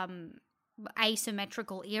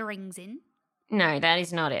asymmetrical earrings in. No, that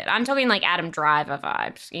is not it. I'm talking like Adam Driver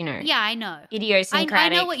vibes, you know. Yeah, I know. Idiosyncratic. I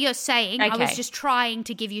know what you're saying. Okay. I was just trying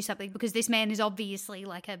to give you something because this man is obviously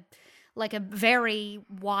like a very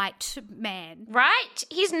white man. Right?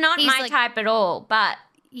 He's not my like, type at all, but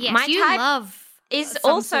yes, my you type love is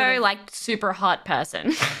some also sort of, like super hot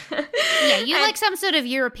person. Yeah, you like some sort of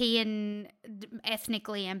European,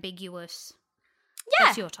 ethnically ambiguous. Yeah.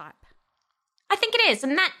 That's your type. I think it is.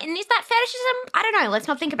 And is that fetishism? I don't know. Let's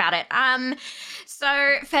not think about it.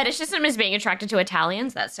 So fetishism is being attracted to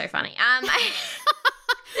Italians. That's so funny.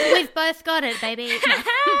 We've both got it, baby. No.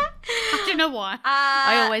 I don't know why.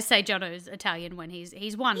 I always say Jono's Italian when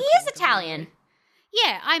he's one. He is Italian.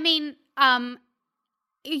 Yeah, I mean,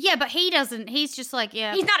 yeah, but he doesn't. He's just like,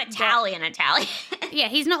 yeah. He's not Italian. Yeah,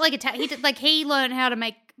 he's not like Italian. He learned how to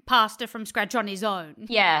make pasta from scratch on his own.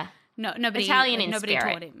 Yeah. No, nobody. Italian in nobody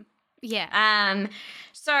spirit. taught him. Yeah.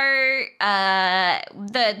 So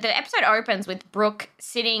the episode opens with Brooke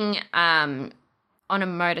sitting on a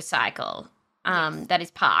motorcycle that is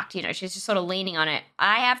parked. You know, she's just sort of leaning on it.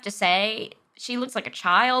 I have to say, she looks like a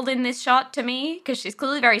child in this shot to me because she's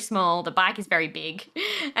clearly very small. The bike is very big,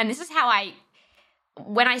 and this is how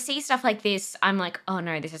when I see stuff like this, I'm like, oh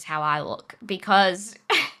no, this is how I look because.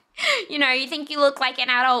 You know, you think you look like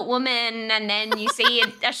an adult woman and then you see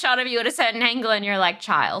a shot of you at a certain angle and you're like,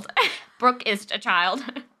 child. Brooke is a child.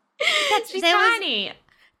 She's tiny.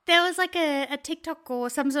 There was like a TikTok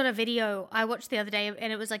or some sort of video I watched the other day,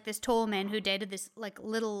 and it was like this tall man who dated this like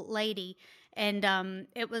little lady, and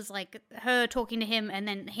it was like her talking to him and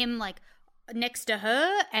then him like next to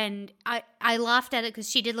her, and I laughed at it because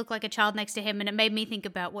she did look like a child next to him, and it made me think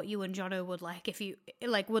about what you and Jono would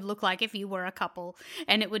look like if you were a couple,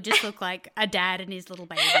 and it would just look like a dad and his little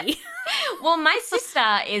baby. Well, my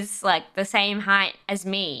sister is like the same height as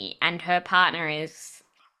me, and her partner is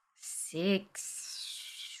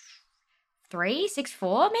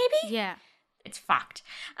 6'4", maybe. Yeah, it's fucked.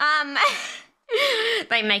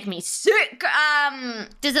 They make me sick.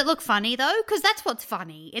 Does it look funny though? Because that's what's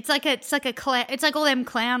funny. It's like all them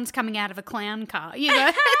clowns coming out of a clown car. You know,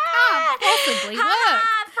 it can't possibly work.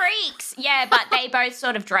 Freaks. Yeah, but they both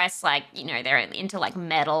sort of dress like, you know, they're into like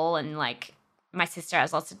metal, and like my sister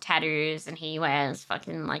has lots of tattoos and he wears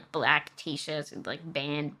fucking like black t-shirts with like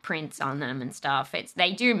band prints on them and stuff.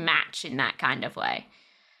 They do match in that kind of way.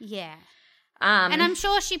 Yeah. And I'm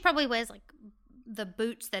sure she probably wears like the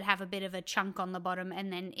boots that have a bit of a chunk on the bottom,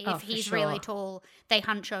 and then if he's really tall, they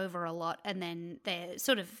hunch over a lot, and then they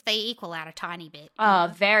equal out a tiny bit.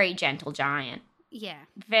 Oh, very gentle giant. Yeah.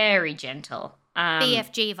 Very gentle.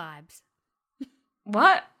 BFG vibes.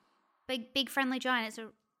 What? Big friendly giant.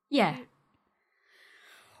 Yeah.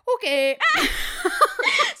 Okay.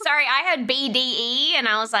 Sorry, I heard BDE and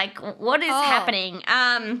I was like, what is happening?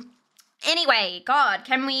 Anyway, God,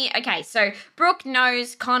 can we... Okay, so Brooke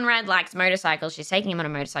knows Conrad likes motorcycles. She's taking him on a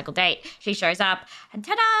motorcycle date. She shows up and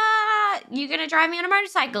ta-da! You're going to drive me on a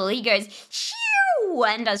motorcycle. He goes, shoo!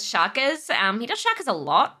 And does shakas. He does shakas a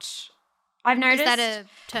lot, I've noticed. Is that a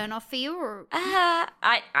turn off for you? Or?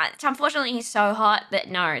 Unfortunately, he's so hot that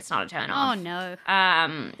no, it's not a turn off. Oh, no.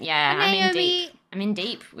 Yeah, I'm in deep. I'm in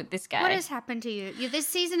deep with this guy. What has happened to you? This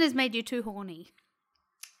season has made you too horny.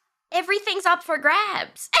 Everything's up for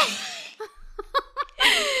grabs.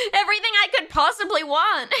 Everything I could possibly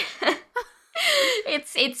want.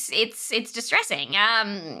 It's distressing.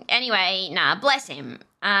 Anyway, bless him.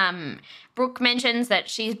 Brooke mentions that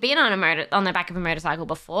she's been on the back of a motorcycle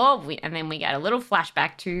before, and then we get a little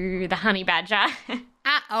flashback to the honey badger.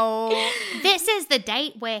 Uh-oh. This is the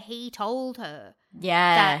date where he told her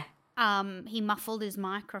Yeah. that he muffled his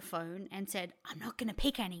microphone and said, I'm not going to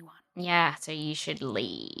pick anyone. Yeah, so you should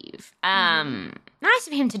leave. Nice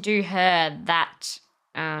of him to do her that.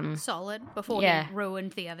 Solid before Yeah. he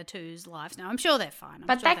ruined the other two's lives. Now, I'm sure they're fine.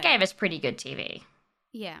 But that gave us pretty good TV.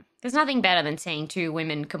 Yeah. There's nothing better than seeing two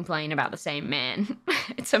women complain about the same man.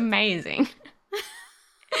 It's amazing.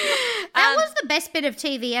 That was the best bit of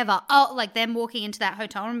TV ever. Oh, like them walking into that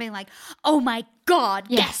hotel and being like, oh my God,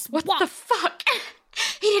 guess what? What the fuck?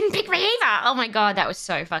 He didn't pick me either. Oh my God, that was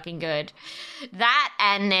so fucking good. That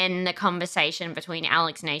and then the conversation between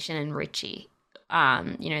Alex Nation and Richie. The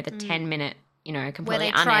 10-minute, Where completely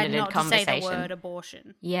they tried unedited not conversation. to say the word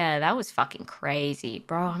abortion. Yeah, that was fucking crazy.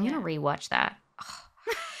 Bro, I'm going to rewatch that.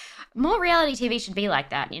 Ugh. More reality TV should be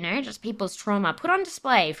like that, just people's trauma put on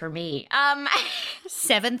display for me.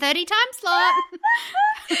 7:30 time slot.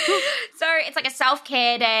 So it's like a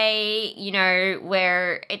self-care day,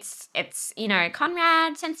 where it's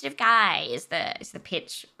Conrad, sensitive guy is the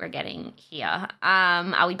pitch we're getting here.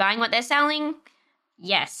 Are we buying what they're selling?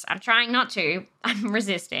 Yes, I'm trying not to. I'm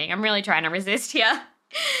resisting. I'm really trying to resist here.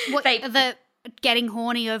 What, the getting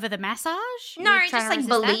horny over the massage? No, You're just trying to like resist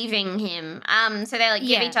that? believing him. So they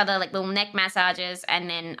give each other like little neck massages, and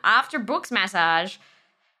then after Brooke's massage,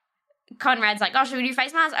 Conrad's like, "Oh, should we do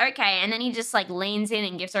face masks?" Okay, and then he just like leans in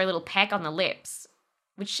and gives her a little peck on the lips,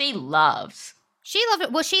 which she loves. She loved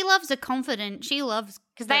it. Well, she loves a confident. She loves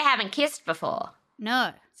Because they haven't kissed before.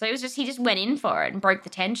 No. So he just went in for it and broke the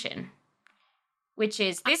tension. Which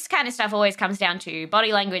is, this kind of stuff always comes down to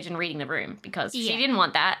body language and reading the room, because she didn't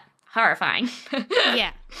want that. Horrifying.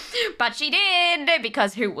 Yeah. But she did,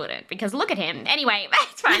 because who wouldn't? Because look at him. Anyway,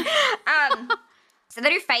 it's fine. So they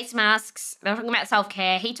do face masks. They're talking about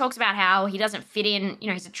self-care. He talks about how he doesn't fit in.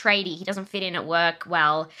 He's a tradie. He doesn't fit in at work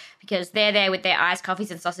well because they're there with their iced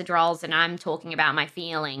coffees and sausage rolls, and I'm talking about my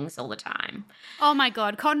feelings all the time. Oh my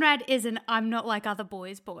God. Conrad is an I'm not like other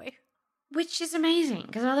boys boy. Which is amazing,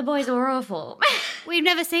 because other boys are awful. We've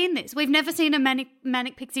never seen this. We've never seen a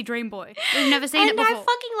manic pixie dream boy. We've never seen it And before. I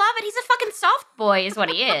fucking love it. He's a fucking soft boy is what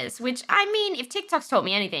he is. Which, I mean, if TikTok's taught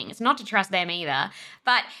me anything, it's not to trust them either.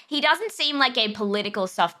 But he doesn't seem like a political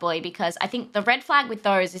soft boy, because I think the red flag with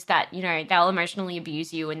those is that, they'll emotionally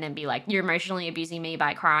abuse you and then be like, you're emotionally abusing me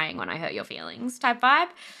by crying when I hurt your feelings type vibe.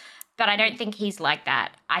 But I don't think he's like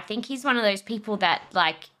that. I think he's one of those people that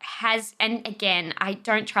has, and again, I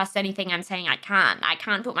don't trust anything I'm saying. I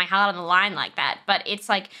can't put my heart on the line like that. But it's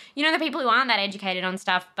like, the people who aren't that educated on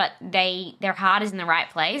stuff, but their heart is in the right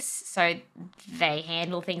place. So they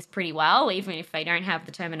handle things pretty well, even if they don't have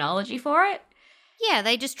the terminology for it. Yeah,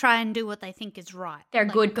 they just try and do what they think is right. They're a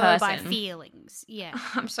good go person. by feelings. Yeah.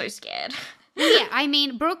 I'm so scared. Yeah, I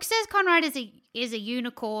mean, Brooke says Conrad is a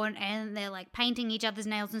unicorn, and they're like painting each other's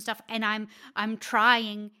nails and stuff. And I'm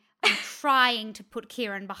trying to put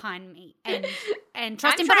Kieran behind me and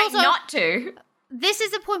trust him. But trying also, not to. This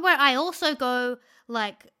is the point where I also go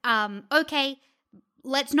okay,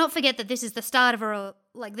 let's not forget that this is the start of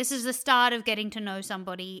this is the start of getting to know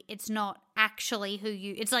somebody. It's not actually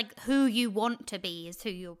it's like who you want to be is who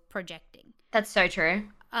you're projecting. That's so true.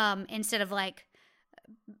 Instead of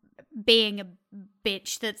being a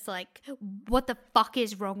bitch that's like, what the fuck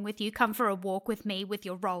is wrong with you? Come for a walk with me with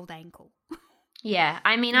your rolled ankle. Yeah,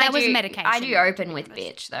 I mean, That was medication. I do open with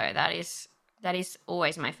bitch, though. That is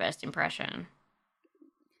always my first impression.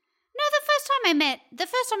 No, the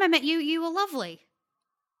first time I met you, you were lovely.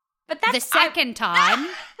 But that's The second time,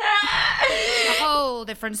 a whole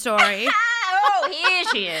different story. Oh, here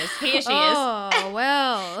she is. Oh,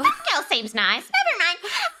 well. Girl seems nice.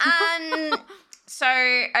 Never mind. So,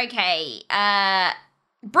 okay.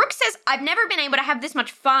 Brooke says, I've never been able to have this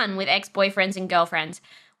much fun with ex-boyfriends and girlfriends.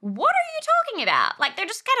 what are you talking about? Like, they're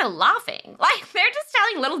just kind of laughing. Like, they're just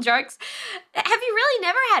telling little jokes. Have you really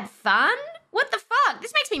never had fun? What the fuck?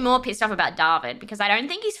 This makes me more pissed off about David because I don't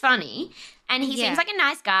think he's funny. And he seems like a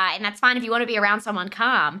nice guy, and that's fine if you want to be around someone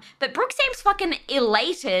calm. But Brooke seems fucking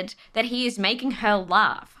elated that he is making her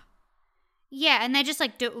laugh. Yeah, and they're just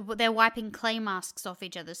like, they're wiping clay masks off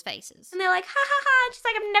each other's faces. And they're like, ha ha ha. And she's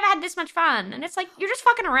like, I've never had this much fun. And it's like, you're just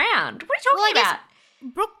fucking around. What are you talking about?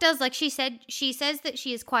 Brooke does, like she says that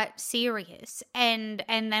she is quite serious. And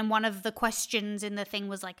then one of the questions in the thing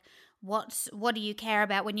was like, what do you care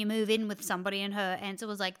about when you move in with somebody? And her answer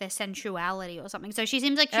was like their sensuality or something. So she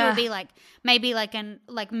seems like she would be like maybe like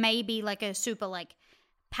a super like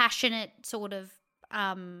passionate sort of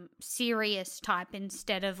serious type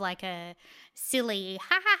instead of like a silly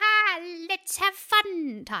ha ha ha let's have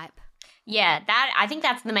fun type. Yeah, I think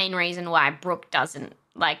that's the main reason why Brooke doesn't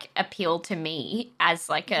like appeal to me as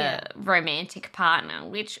like a romantic partner,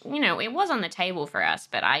 which, you know, it was on the table for us,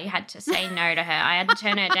 but I had to say no to her. I had to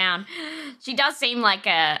turn her down. She does seem like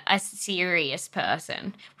a serious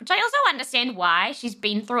person, which I also understand why. She's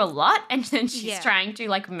been through a lot and then she's trying to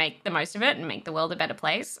like make the most of it and make the world a better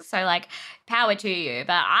place. So like power to you,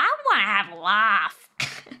 but I want to have a laugh.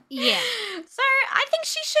 Yeah. So I think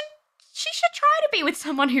she should try to be with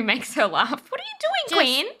someone who makes her laugh. What are you doing,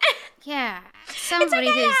 Queen? Yeah. It's okay to have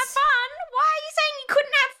fun. Why are you saying you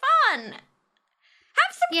couldn't have fun?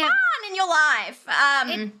 Have some fun in your life.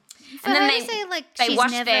 And then they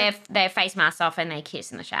wash their face masks off and they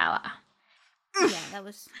kiss in the shower. Yeah,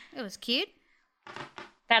 it was cute.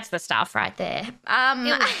 That's the stuff right there.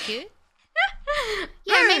 It was cute.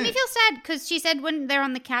 Yeah, it made me feel sad because she said when they're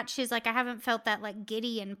on the couch, she's like, I haven't felt that like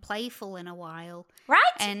giddy and playful in a while. Right?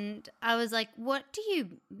 And I was like, what do you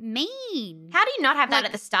mean? How do you not have that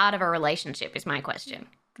at the start of a relationship is my question.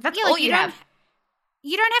 That's all like, you have.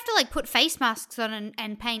 You don't have to like put face masks on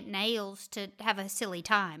and paint nails to have a silly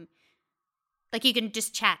time. Like you can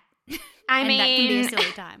just chat. I mean, that can be a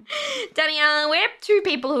silly time. Danielle, we're two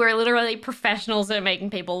people who are literally professionals at making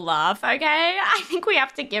people laugh, okay? I think we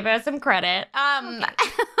have to give her some credit. Okay.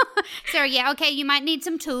 So, yeah, okay, you might need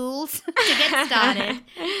some tools to get started.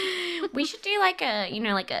 We should do like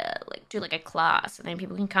a class, and then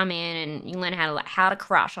people can come in and you learn how to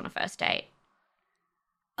crush on a first date.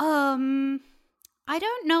 I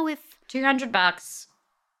don't know if $200.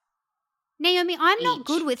 Naomi, I'm not Each.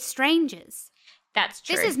 good with strangers. That's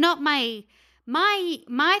true. This is not my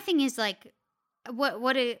thing is like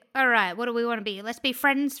all right, what do we want to be? Let's be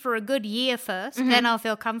friends for a good year first, then I'll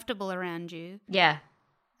feel comfortable around you. Yeah.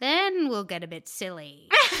 Then we'll get a bit silly.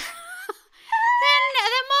 then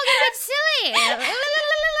we'll get a bit silly.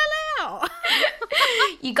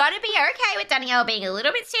 You got to be okay with Danielle being a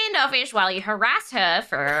little bit standoffish while you harass her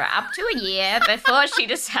for up to a year before she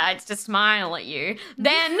decides to smile at you.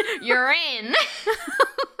 Then you're in.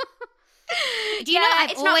 Do you know,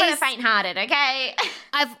 it's not for the faint-hearted, okay?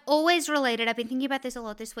 I've always related, I've been thinking about this a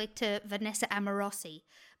lot this week, to Vanessa Amorosi.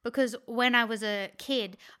 Because when I was a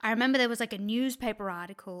kid, I remember there was like a newspaper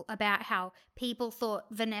article about how people thought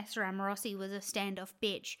Vanessa Amorosi was a standoff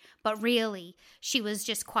bitch, but really she was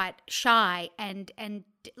just quite shy and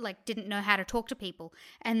like didn't know how to talk to people.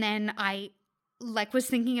 And then I like was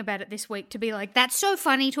thinking about it this week to be like, that's so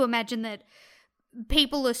funny to imagine that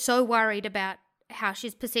people are so worried about how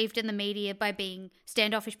she's perceived in the media by being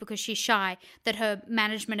standoffish because she's shy, that her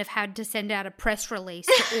management have had to send out a press release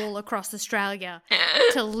to all across Australia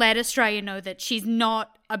to let Australia know that she's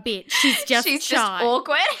not a bitch. She's just shy. She's just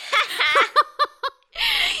awkward.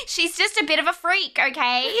 She's just a bit of a freak,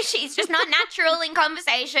 okay? She's just not natural in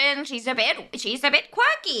conversation. She's a bit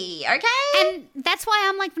quirky, okay? And that's why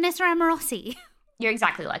I'm like Vanessa Amorosi. You're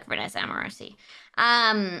exactly like Vanessa Amorosi.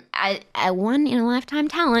 A one in a lifetime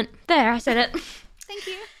talent. There, I said it. Thank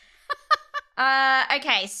you.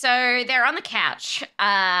 Okay, so they're on the couch.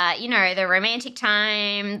 The romantic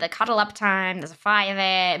time, the cuddle up time, there's a fire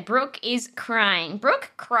there. Brooke is crying.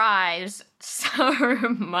 Brooke cries so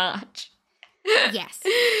much. Yes.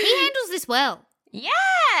 He handles this well.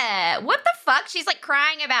 Yeah. What the fuck? She's like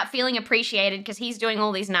crying about feeling appreciated because he's doing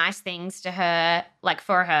all these nice things to her, like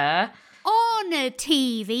for her. On a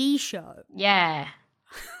TV show. Yeah.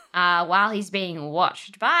 While he's being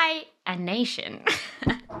watched by a nation.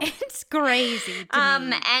 It's crazy to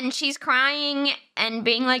me. And she's crying and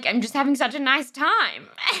being like, I'm just having such a nice time.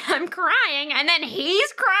 I'm crying. And then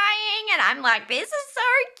he's crying. And I'm like, this is so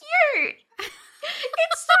cute.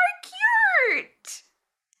 It's so cute.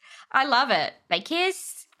 I love it. They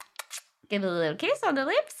kiss. Give a little kiss on the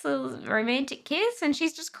lips. A little romantic kiss. And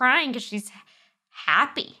she's just crying because she's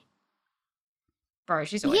happy. Bro,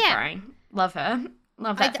 she's always crying. Love her.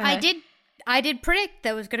 Love that for her. I did did predict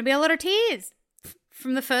there was going to be a lot of tears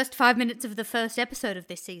from the first 5 minutes of the first episode of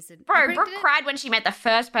this season. Bro, Brooke cried when she met the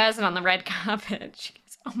first person on the red carpet. She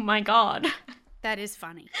goes, oh my God. That is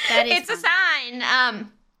funny. That is It's a sign.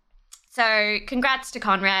 So congrats to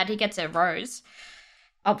Conrad. He gets a rose,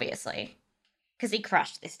 obviously, because he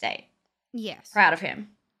crushed this date. Yes. Proud of him.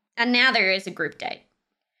 And now there is a group date.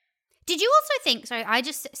 Did you also think, sorry, I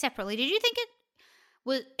just separately, did you think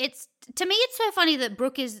to me it's so funny that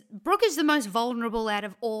Brooke is the most vulnerable out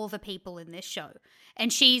of all the people in this show.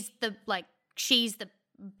 And she's the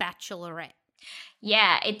bachelorette.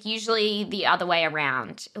 Yeah, it's usually the other way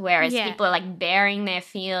around, whereas people are like bearing their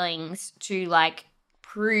feelings to like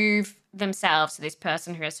prove themselves to this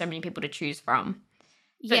person who has so many people to choose from.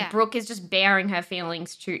 But Brooke is just bearing her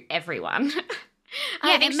feelings to everyone.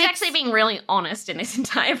 I think she's actually being really honest in this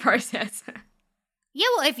entire process. Yeah,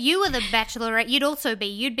 well, if you were the bachelorette,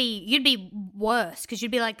 you'd be worse because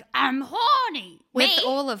you'd be like, I'm horny with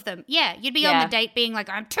all of them. Yeah, you'd be on the date being like,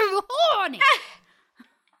 I'm too horny.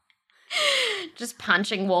 Just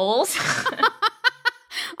punching walls.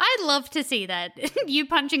 I'd love to see that. You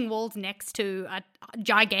punching walls next to a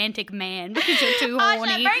gigantic man because you're too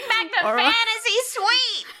horny. Bring back the fantasy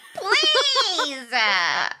suite, please.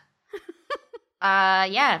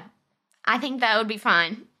 Yeah, I think that would be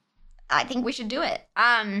fine. I think we should do it.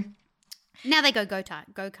 Now they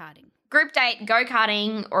go-karting. Group date,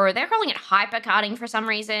 go-karting, or they're calling it hyper-karting for some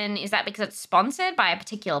reason. Is that because it's sponsored by a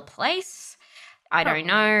particular place? I don't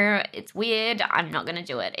know. It's weird. I'm not going to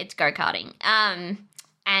do it. It's go-karting.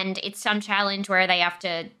 And it's some challenge where they have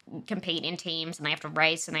to compete in teams and they have to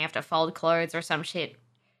race and they have to fold clothes or some shit.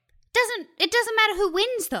 It doesn't matter who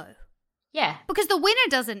wins, though. Yeah. Because the winner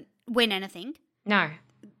doesn't win anything. No.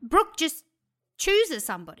 Brooke just chooses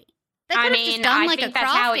somebody. They could have just done like a crafting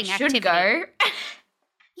that's how it should activity. go.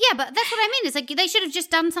 Yeah, but that's what I mean. It's like they should have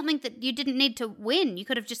just done something that you didn't need to win. You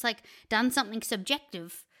could have just like done something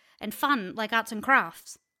subjective and fun, like arts and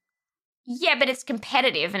crafts. Yeah, but it's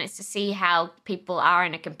competitive and it's to see how people are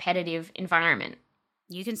in a competitive environment.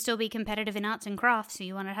 You can still be competitive in arts and crafts, so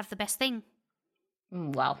you want to have the best thing.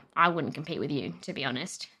 Well, I wouldn't compete with you, to be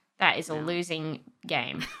honest. That is a losing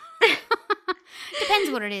game.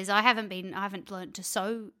 Depends what it is. I haven't learned to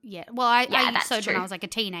sew yet. Well, I sewed when I was like a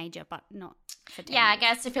teenager, but not for 10 Yeah, I years.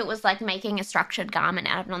 guess if it was like making a structured garment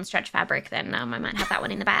out of non-stretch fabric, then I might have that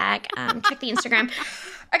one in the bag. Check the Instagram.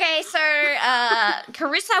 Okay, so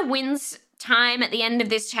Carissa wins time at the end of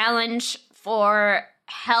this challenge for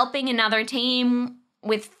helping another team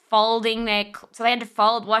with folding so they had to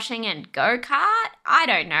fold, washing, and go-kart? I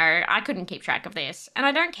don't know. I couldn't keep track of this, and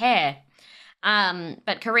I don't care.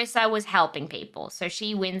 But Carissa was helping people, so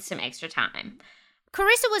she wins some extra time.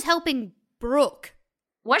 Carissa was helping Brooke.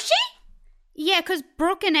 Was she? Yeah, because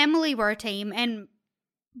Brooke and Emily were a team, and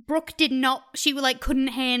Brooke couldn't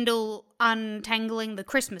handle untangling the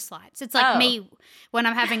Christmas lights. It's like me when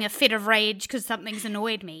I'm having a fit of rage because something's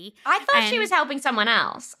annoyed me. I thought she was helping someone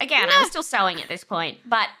else. Again, I'm still sewing at this point,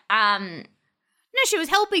 but no, she was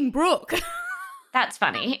helping Brooke. That's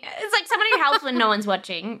funny. It's like someone who helps when no one's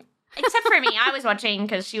watching. Except for me, I was watching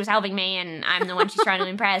because she was helping me and I'm the one she's trying to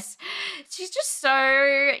impress. She's just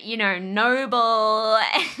so, noble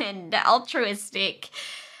and altruistic.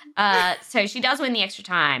 So she does win the extra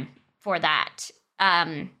time for that.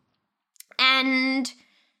 And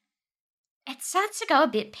it starts to go a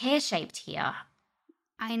bit pear-shaped here.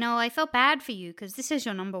 I know, I felt bad for you because this is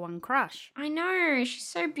your number one crush. I know, she's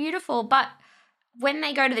so beautiful. But when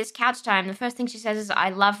they go to this couch time, the first thing she says is, I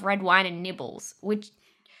love red wine and nibbles, which...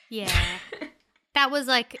 Yeah. That was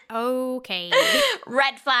like, okay.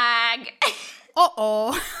 Red flag.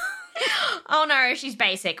 Uh-oh. Oh no, she's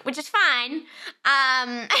basic, which is fine.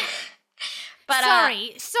 But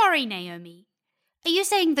Sorry, Naomi. Are you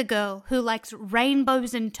saying the girl who likes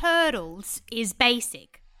rainbows and turtles is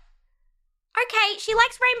basic? Okay, she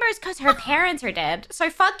likes rainbows because her parents are dead, so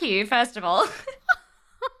fuck you, first of all. And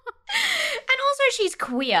also she's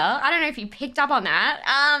queer. I don't know if you picked up on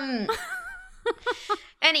that.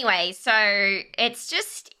 Anyway, so it's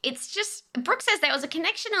just Brooke says there was a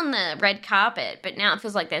connection on the red carpet, but now it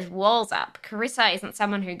feels like there's walls up. Carissa isn't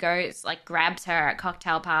someone who goes, like, grabs her at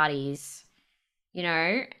cocktail parties,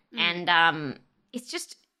 and it's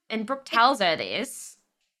just, and Brooke tells her this,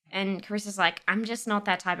 and Carissa's like, I'm just not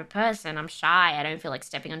that type of person. I'm shy. I don't feel like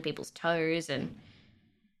stepping on people's toes, and...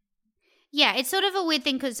 Yeah, it's sort of a weird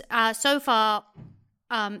thing because so far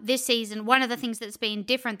this season, one of the things that's been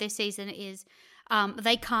different this season is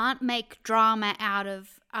they can't make drama out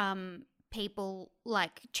of people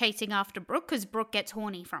like chasing after Brooke because Brooke gets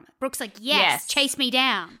horny from it. Brooke's like, yes, chase me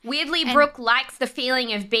down. Weirdly, Brooke likes the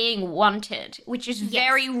feeling of being wanted, which is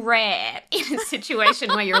very rare in a situation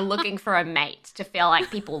where you're looking for a mate to feel like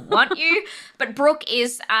people want you. But Brooke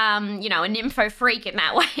is, an nympho freak in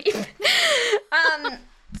that way.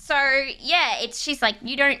 So, yeah, she's like,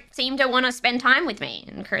 you don't seem to want to spend time with me.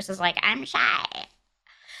 And Carissa's like, I'm shy.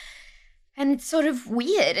 And it's sort of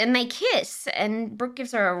weird, and they kiss, and Brooke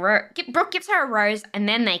gives her a rose, and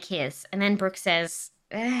then they kiss, and then Brooke says,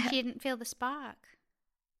 she didn't feel the spark.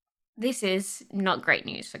 This is not great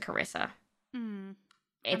news for Carissa. I'm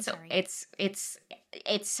sorry. It's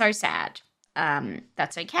so sad.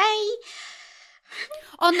 That's okay.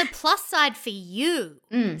 On the plus side for you,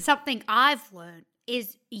 something I've learned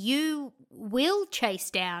is you will chase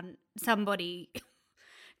down somebody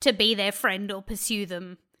to be their friend or pursue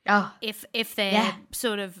them. Oh, if they're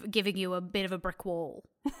sort of giving you a bit of a brick wall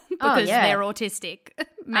because they're autistic,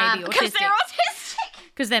 maybe because autistic. they're autistic.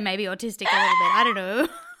 Because they're maybe autistic a little bit. I don't know.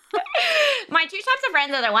 My two types of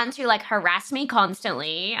friends are the ones who like harass me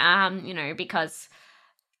constantly, because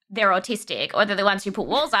they're autistic, or they're the ones who put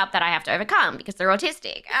walls up that I have to overcome because they're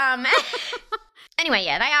autistic. Anyway,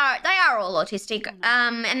 yeah, they are all autistic,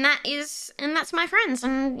 and that's my friends,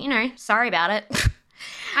 and sorry about it.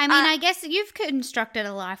 I mean, I guess you've constructed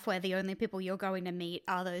a life where the only people you're going to meet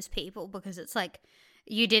are those people because it's like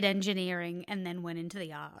you did engineering and then went into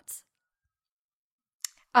the arts.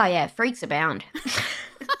 Oh, yeah, freaks abound.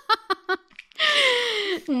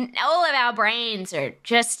 All of our brains are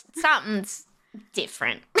just something's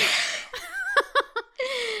different.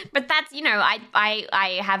 But that's,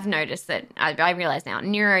 I have noticed that I realize now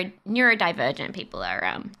neurodivergent people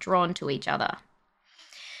are drawn to each other.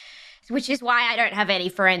 Which is why I don't have any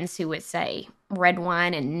friends who would say red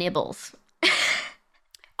wine and nibbles.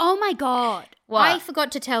 Oh my God. What? I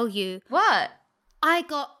forgot to tell you. What? I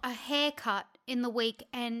got a haircut in the week,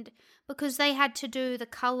 and because they had to do the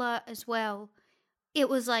colour as well, it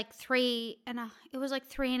was like 3 and a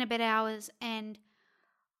bit hours, and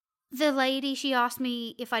the lady, she asked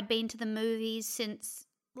me if I'd been to the movies since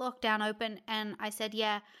lockdown opened, and I said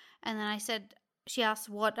yeah, and then she asked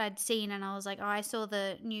what I'd seen, and I was like, oh, I saw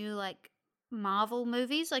the new, like, Marvel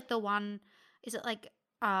movies, like the one, is it like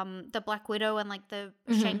the Black Widow and like the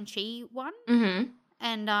Shang-Chi one? Mm-hmm.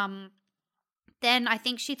 And then I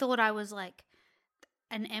think she thought I was like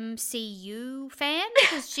an MCU fan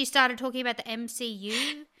because she started talking about the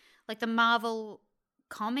MCU, like the Marvel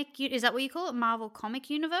comic, is that what you call it? Marvel comic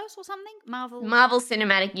universe or something? Marvel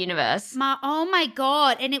Cinematic Universe. Oh my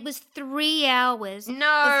God. And it was 3 hours.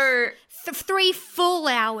 No. 3 full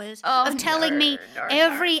hours of telling me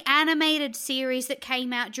every animated series that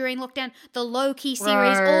came out during lockdown, the Loki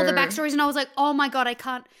series, all the backstories. And I was like, oh my God, I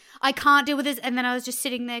can't deal with this. And then I was just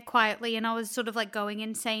sitting there quietly and I was sort of like going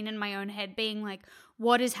insane in my own head, being like,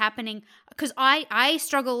 what is happening? Because I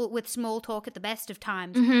struggle with small talk at the best of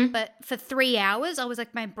times. Mm-hmm. But for 3 hours, I was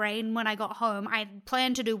like, my brain, when I got home, I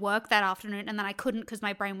planned to do work that afternoon and then I couldn't because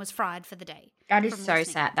my brain was fried for the day. That is so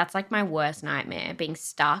sad. That's like my worst nightmare, being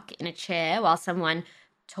stuck in a chair while someone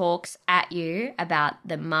talks at you about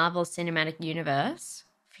the Marvel Cinematic Universe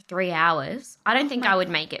for 3 hours. I don't think I would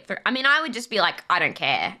make it through. I mean, I would just be like, I don't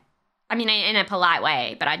care. I mean, in a polite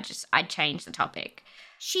way, but I'd change the topic.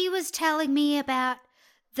 She was telling me about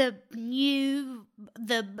the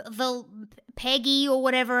Peggy or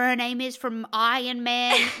whatever her name is from Iron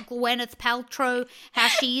Man, Gwyneth Paltrow, how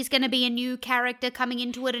she's going to be a new character coming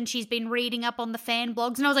into it and she's been reading up on the fan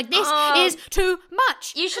blogs. And I was like, this is too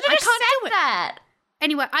much. You should have just said that.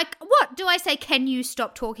 Anyway, what do I say? Can you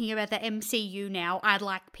stop talking about the MCU now? I'd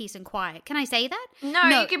like peace and quiet. Can I say that?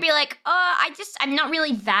 No, you could be like, I'm not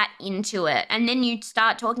really that into it. And then you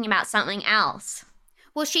start talking about something else.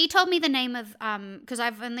 Well, she told me the name of, because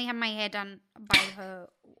I've only had my hair done by her.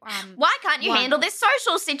 Why can't you handle this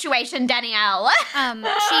social situation, Danielle?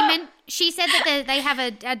 She said that they have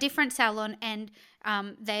a different salon and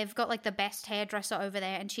they've got like the best hairdresser over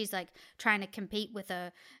there, and she's like trying to compete with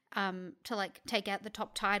her to like take out the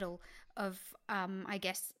top title of I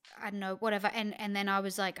guess, I don't know, whatever. And then I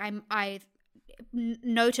was like, I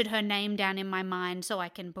noted her name down in my mind so I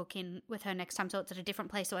can book in with her next time, so it's at a different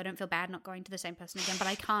place so I don't feel bad not going to the same person again. But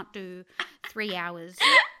I can't do 3 hours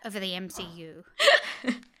of the MCU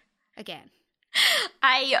again.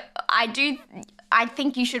 I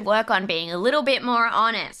think you should work on being a little bit more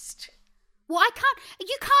honest. Well,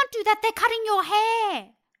 you can't do that. They're cutting your hair.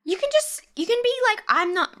 You can be like,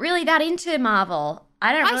 I'm not really that into Marvel.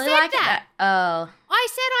 I don't really like that. Oh. I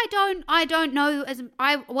said I don't know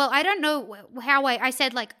I don't know how I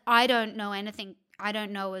said like I don't know anything I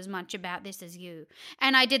don't know as much about this as you.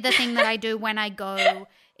 And I did the thing that I do when I go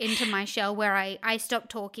into my shell where I stop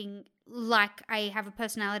talking like I have a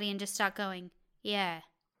personality and just start going, yeah.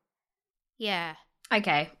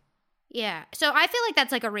 Okay. Yeah. So I feel like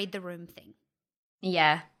that's like a read the room thing.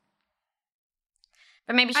 Yeah.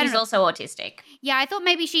 But maybe I don't she's know. also autistic. Yeah, I thought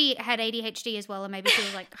maybe she had ADHD as well, and maybe she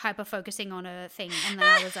was like hyper focusing on a thing, and then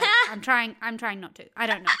I was like, I'm trying not to. I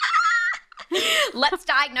don't know. Let's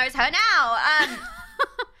diagnose her now.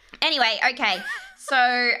 Anyway, okay.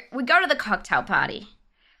 So we go to the cocktail party.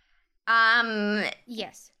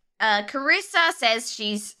 Yes. Carissa says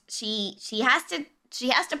she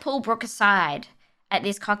has to pull Brooke aside at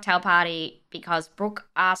this cocktail party because Brooke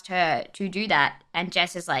asked her to do that, and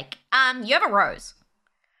Jess is like, you have a rose.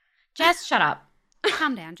 Jess, shut up.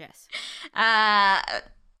 Calm down, Jess.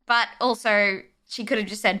 But also, she could have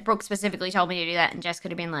just said, Brooke specifically told me to do that, and Jess could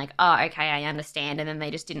have been like, oh, okay, I understand, and then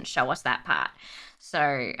they just didn't show us that part.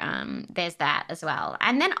 So there's that as well.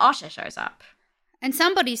 And then Osher shows up. And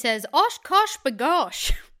somebody says, "Osh kosh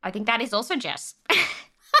bagosh." I think that is also Jess.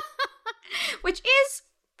 Which is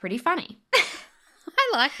pretty funny.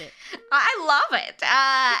 I like it. I love it.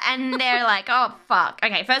 And they're like, oh, fuck.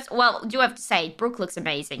 Okay, first, well, do have to say, Brooke looks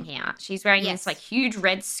amazing here. She's wearing Yes. this, like, huge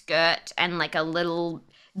red skirt and, like, a little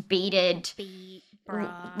beaded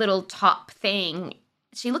Bra. little top thing.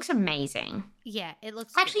 She looks amazing. Yeah, it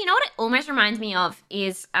looks Actually, you know what it almost reminds me of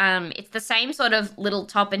is it's the same sort of little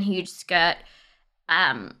top and huge skirt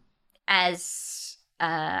as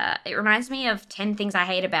it reminds me of 10 Things I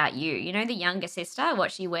Hate About You. You know the younger sister,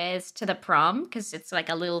 what she wears to the prom? Because it's like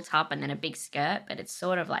a little top and then a big skirt, but it's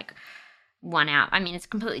sort of like one out. I mean, it's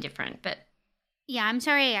completely different, but... Yeah, I'm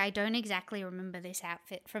sorry, I don't exactly remember this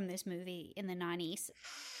outfit from this movie in the 90s.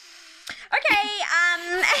 Okay,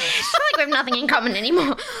 I feel like we have nothing in common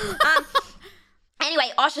anymore. Anyway,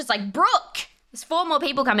 Osher's like, Brooke, there's 4 more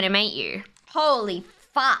people coming to meet you. Holy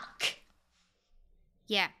fuck.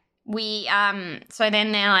 Yeah. So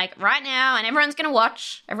then they're like, right now, and everyone's going to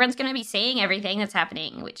watch, everyone's going to be seeing everything that's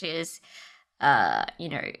happening, which is,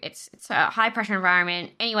 it's a high pressure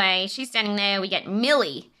environment. Anyway, she's standing there. We get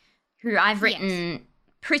Millie, who I've written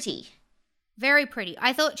pretty. Very pretty.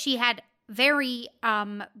 I thought she had very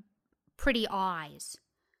pretty eyes.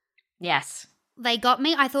 Yes. They got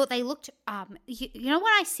me. I thought they looked, you know,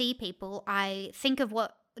 when I see people, I think of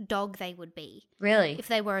what dog they would be. Really? If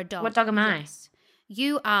they were a dog. What dog am I? Yes.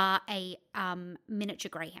 You are a miniature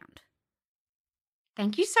greyhound.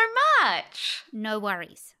 Thank you so much. No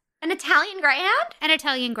worries. An Italian greyhound? An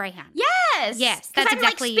Italian greyhound. Yes. Yes, 'Cause that's I'm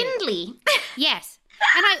exactly you. like spindly. Yes.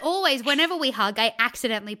 And I always, whenever we hug, I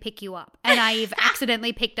accidentally pick you up. And I've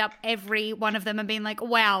accidentally picked up every one of them and been like,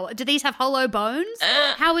 wow, do these have hollow bones?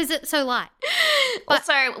 How is it so light?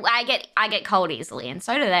 Also, I get cold easily, and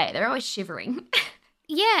so do they. They're always shivering.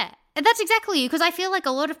 Yeah. And that's exactly you, because I feel like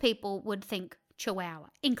a lot of people would think Chihuahua.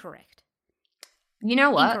 Incorrect. You know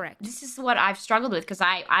what? Incorrect. This is what I've struggled with because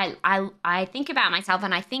I think about myself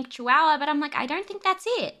and I think Chihuahua, but I'm like, I don't think that's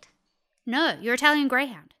it. No, you're Italian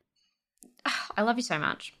greyhound. I love you so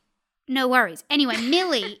much. No worries. Anyway,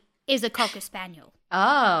 Millie is a Cocker Spaniel.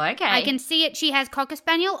 Oh, okay. I can see it. She has Cocker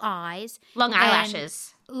Spaniel eyes. Long and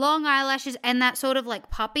eyelashes. Long eyelashes and that sort of like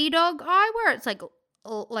puppy dog eye where it's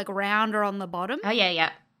like rounder on the bottom. Oh,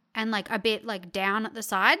 yeah. And like a bit like down at the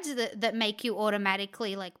sides that make you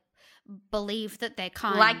automatically like believe that they're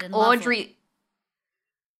kind Like and Audrey. lovely.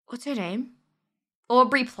 What's her name?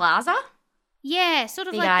 Aubrey Plaza? Yeah, sort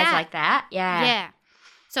of Big like eyes that. like that. Yeah. Yeah.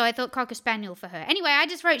 So I thought Cocker Spaniel for her. Anyway, I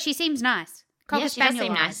just wrote she seems nice. Cocker Yeah, she does Spaniel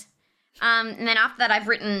seem eyes. nice. And then after that, I've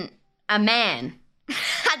written a man.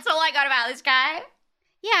 That's all I got about this guy.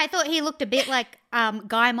 Yeah, I thought he looked a bit like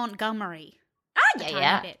Guy Montgomery. Oh, tiny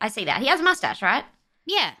yeah. bit. I see that. He has a mustache, right?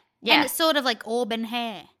 Yeah. Yeah. And it's sort of like auburn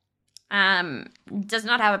hair. Does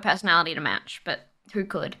not have a personality to match, but who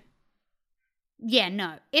could? Yeah,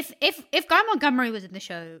 no. If Guy Montgomery was in the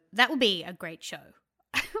show, that would be a great show.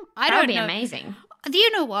 I That don't would be know. amazing. Do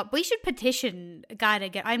you know what? We should petition Guy to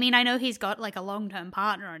get. I mean, I know he's got like a long-term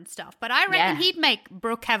partner and stuff, but I reckon Yeah. he'd make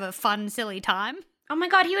Brooke have a fun, silly time. Oh my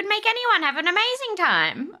God, he would make anyone have an amazing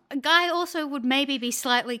time. Guy also would maybe be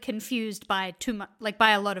slightly confused by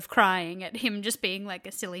by a lot of crying at him just being like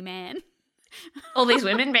a silly man. All these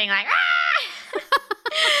women being like, ah!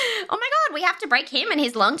 Oh my God, we have to break him and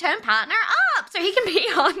his long-term partner up so he can be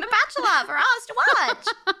on The Bachelor for us to watch.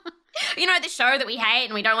 You know, the show that we hate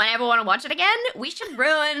and we don't ever want to watch it again? We should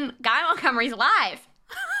ruin Guy Montgomery's life.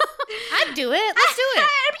 I'd do it. Let's do it.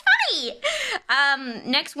 It'd be funny.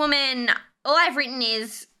 Next woman, all I've written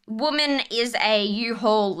is, woman is a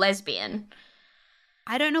U-Haul lesbian.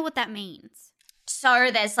 I don't know what that means. So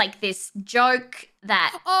there's like this joke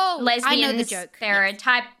that lesbians, I know the joke. There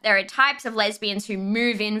are types of lesbians who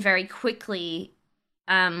move in very quickly.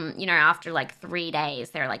 After like 3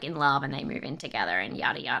 days, they're like in love and they move in together and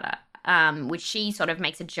yada yada. Which she sort of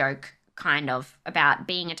makes a joke kind of about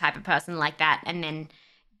being a type of person like that, and then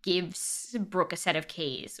gives Brooke a set of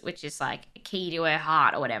keys, which is like a key to her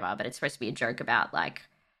heart or whatever. But it's supposed to be a joke about like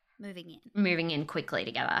moving in quickly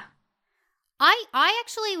together. I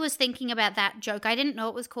actually was thinking about that joke. I didn't know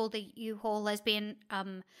it was called the U-Haul lesbian.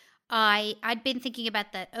 I'd been thinking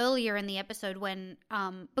about that earlier in the episode when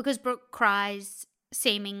because Brooke cries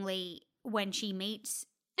seemingly when she meets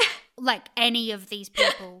like any of these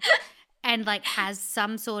people and like has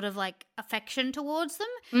some sort of like affection towards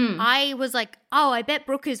them. I was like, oh, I bet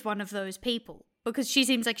Brooke is one of those people because she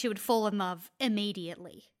seems like she would fall in love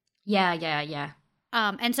immediately. Yeah.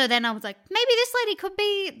 And so then I was like, maybe this lady could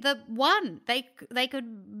be the one. They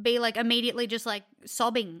could be like immediately just like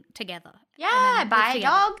sobbing together. Yeah, buy a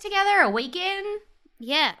dog together, a weekend.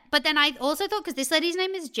 Yeah, but then I also thought, because this lady's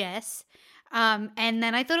name is Jess, and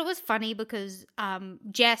then I thought it was funny because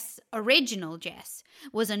original Jess,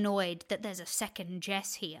 was annoyed that there's a second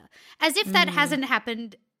Jess here. As if that hasn't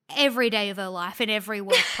happened every day of her life in every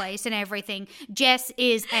workplace and everything. Jess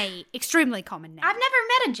is a extremely common name. I've never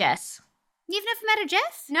met a Jess. You've never met a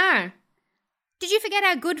Jess? No. Did you forget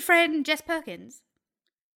our good friend Jess Perkins?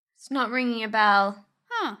 It's not ringing a bell.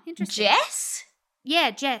 Huh, interesting. Jess?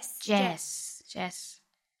 Yeah, Jess. Jess.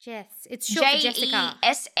 It's short for Jessica.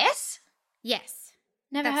 Jess? Yes.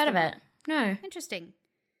 Never heard of it. No. Interesting.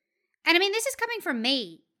 And I mean, this is coming from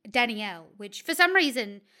me, Danielle, which for some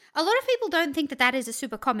reason, a lot of people don't think that is a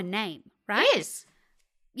super common name, right? It is.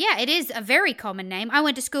 Yeah, it is a very common name. I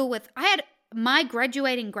went to school with, my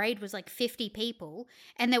graduating grade was like 50 people,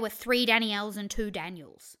 and there were 3 Danielles and 2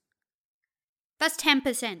 Daniels. That's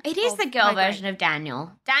 10%. It is the girl version of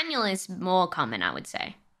Daniel. Daniel is more common, I would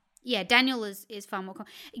say. Yeah, Daniel is far more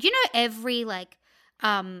common. You know, every like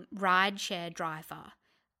rideshare driver,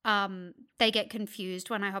 they get confused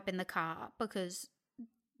when I hop in the car because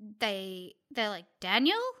they're like,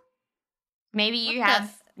 Daniel? Maybe you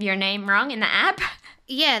have your name wrong in the app.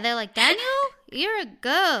 Yeah, they're like, Daniel? You're a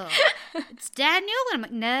girl. It's Daniel? And I'm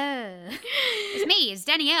like, no. It's me. It's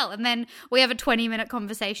Danielle. And then we have a 20-minute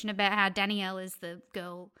conversation about how Danielle is the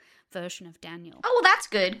girl version of Daniel. Oh, well, that's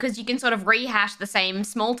good because you can sort of rehash the same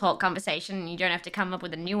small talk conversation and you don't have to come up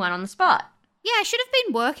with a new one on the spot. Yeah, I should have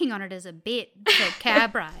been working on it as a bit for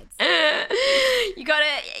cab rides. You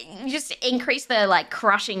gotta just increase the like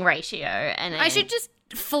crushing ratio, and then... I should just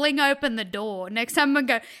fling open the door next time and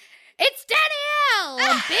go, it's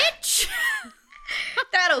Danielle, bitch.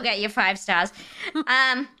 That'll get you 5 stars.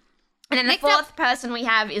 And then the fourth person we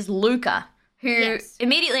have is Luca, who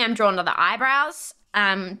immediately I'm drawn to the eyebrows,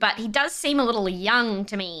 but he does seem a little young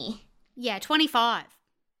to me. Yeah, 25.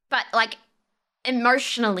 But like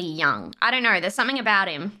emotionally young. I don't know. There's something about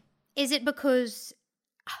him. Is it because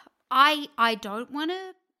I don't want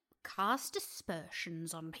to cast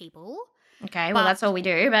aspersions on people? Okay, well, that's all we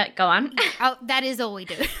do, but go on. Oh, that is all we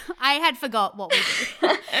do. I had forgot what we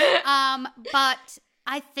do. But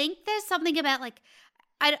I think there's something about, like,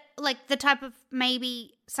 the type of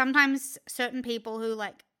maybe sometimes certain people who,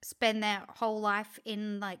 like, spend their whole life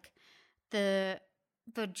in, like, the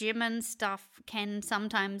gym and stuff can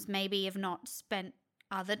sometimes maybe have not spent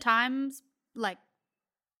other times, like,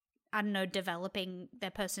 I don't know, developing their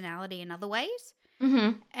personality in other ways.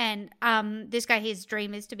 Mm-hmm. And this guy, his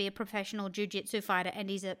dream is to be a professional jiu-jitsu fighter,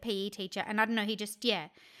 and he's a PE teacher. And I don't know, I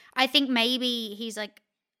think maybe he's like,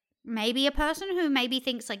 maybe a person who maybe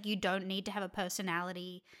thinks like you don't need to have a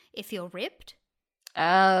personality if you're ripped.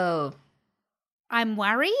 Oh. I'm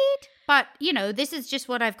worried, but you know, this is just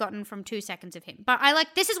what I've gotten from 2 seconds of him. But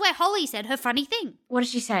this is where Holly said her funny thing. What did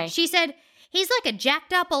she say? She said, he's like a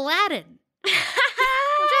jacked up Aladdin. Which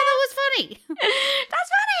I thought was funny.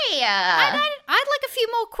 That's funny. I'd like a few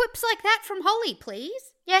more quips like that from Holly,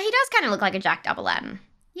 please. Yeah, he does kind of look like a jacked up Aladdin.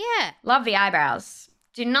 Yeah. Love the eyebrows.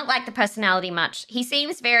 Do not like the personality much. He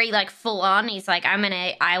seems very like full on. He's like, I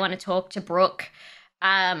want to talk to Brooke.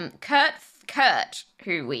 Kurt,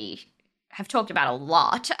 who we have talked about a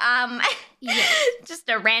lot. Just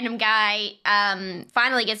a random guy.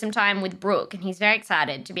 Finally gets some time with Brooke, and he's very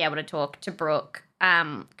excited to be able to talk to Brooke.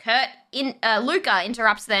 Luca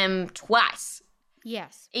interrupts them twice.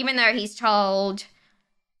 Yes. Even though he's told,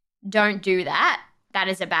 don't do that. That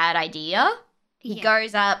is a bad idea. He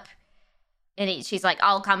goes up and she's like,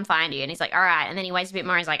 I'll come find you. And he's like, all right. And then he waits a bit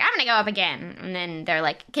more. He's like, I'm going to go up again. And then they're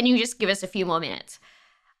like, can you just give us a few more minutes?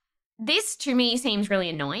 This to me seems really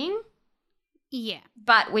annoying. Yeah.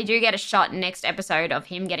 But we do get a shot next episode of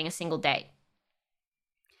him getting a single date.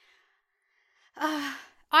 I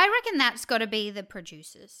reckon that's got to be the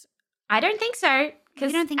producers. I don't think so.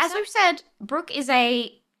 Because You don't think as so? we've said, Brooke is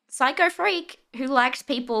a psycho freak who likes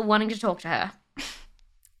people wanting to talk to her.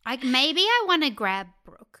 Maybe I want to grab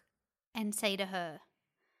Brooke and say to her,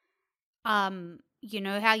 you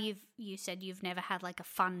know how you said you've never had like a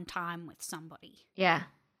fun time with somebody. Yeah.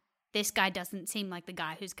 This guy doesn't seem like the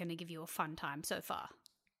guy who's going to give you a fun time so far.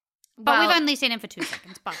 But we've only seen him for 2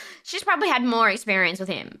 seconds. But she's probably had more experience with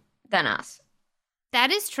him than us,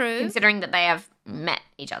 that is true. considering that they have met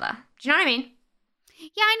each other. Do you know what I mean?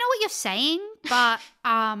 Yeah, I know what you're saying, but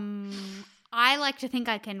I like to think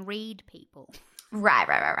I can read people.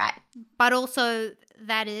 Right. But also,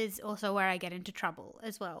 that is also where I get into trouble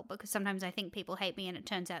as well, because sometimes I think people hate me and it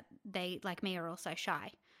turns out they, like me, are also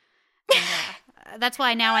shy. And, that's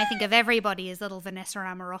why now I think of everybody as little Vanessa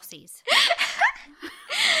Amorosis.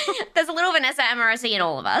 There's a little Vanessa Amorosi in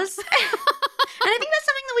all of us. And I think that's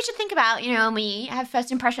something that we should think about, you know, when we have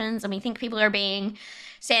first impressions and we think people are being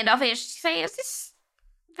standoffish. Say, is this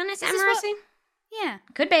Vanessa Amorosi? Yeah.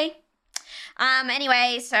 Could be.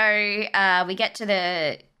 Anyway, so we get to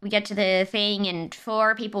the thing and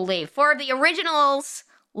 4 people leave. 4 of the originals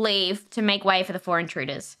leave to make way for the 4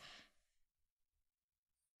 intruders.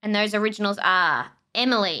 And those originals are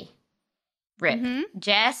Emily, rip. Mm-hmm.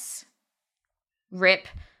 Jess, rip.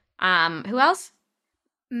 Who else?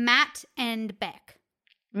 Matt and Beck.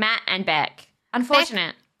 Matt and Beck.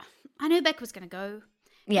 Unfortunate. I knew Beck was going to go.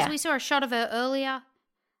 Yeah. Because we saw a shot of her earlier,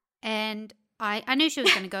 and I knew she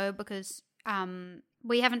was going to go because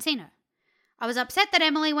we haven't seen her. I was upset that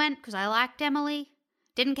Emily went because I liked Emily.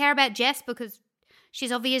 Didn't care about Jess because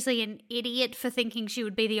she's obviously an idiot for thinking she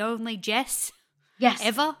would be the only Jess Yes.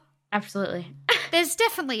 ever. Absolutely. There's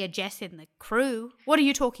definitely a Jess in the crew. What are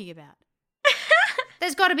you talking about?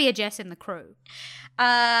 There's got to be a Jess in the crew.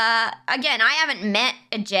 Again, I haven't met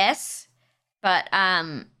a Jess, but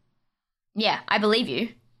yeah, I believe you.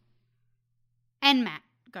 And Matt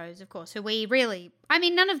goes, of course, who we really... I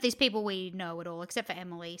mean, none of these people we know at all, except for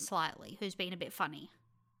Emily slightly, who's been a bit funny.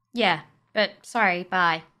 Yeah, but sorry,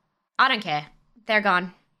 bye. I don't care. They're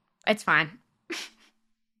gone. It's fine.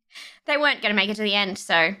 They weren't going to make it to the end,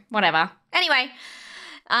 so whatever. Anyway,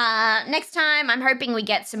 next time I'm hoping we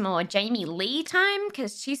get some more Jamie Lee time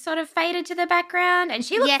because she sort of faded to the background and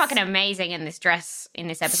she looked fucking amazing in this dress in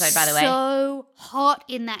this episode, by the way. So hot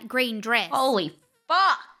in that green dress. Holy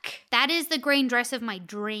fuck. That is the green dress of my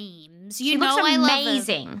dreams. You She know looks I love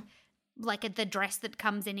amazing. like the dress that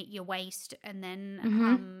comes in at your waist and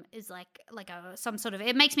then is like some sort of...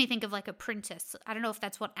 It makes me think of like a princess. I don't know if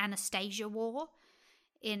that's what Anastasia wore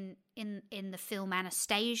in the film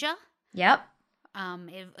Anastasia. Yep.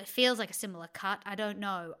 It feels like a similar cut. I don't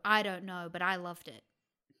know, but I loved it.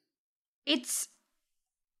 It's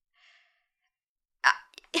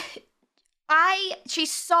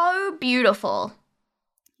she's so beautiful.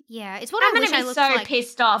 Yeah, it's what I'm I wish gonna I be looked so like.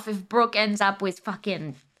 pissed off if Brooke ends up with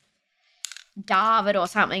fucking David or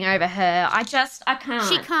something over her. I can't.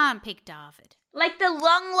 She can't pick David. Like the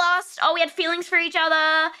long lost, we had feelings for each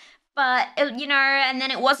other, but, you know, and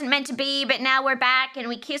then it wasn't meant to be, but now we're back and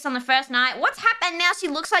we kiss on the first night. What's happened now? She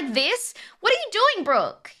looks like this? What are you doing,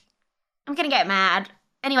 Brooke? I'm gonna get mad.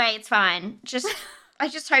 Anyway, it's fine. I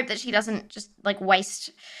just hope that she doesn't just, like, waste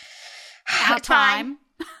Our time.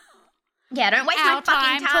 Yeah, don't waste Our my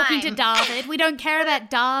fucking time. talking to David. We don't care about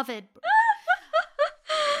David.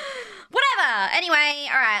 Whatever. Anyway,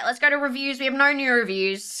 all right, let's go to reviews. We have no new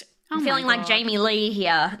reviews. I'm Oh my feeling like God. Jamie Lee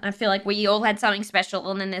here. I feel like we all had something special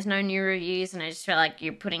and then there's no new reviews and I just feel like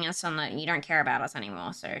you're putting us on you don't care about us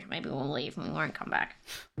anymore, so maybe we'll leave and we won't come back.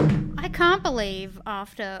 I can't believe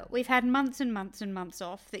after we've had months and months and months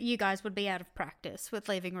off that you guys would be out of practice with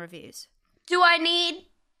leaving reviews. Do I need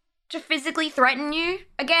to physically threaten you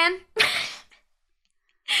again?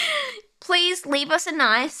 Please leave us a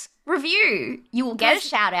nice review. You will get a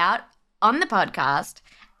shout out on the podcast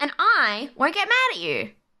and I won't get mad at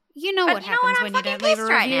you. You know But what you know happens what? I'm when you fucking don't leave a pissed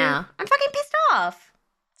review. right now. I'm fucking pissed off.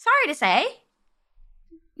 Sorry to say.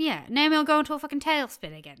 Yeah, Naomi will go into a fucking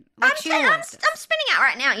tailspin again. Like she I'm always does. spinning out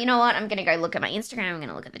right now. You know what? I'm going to go look at my Instagram. I'm going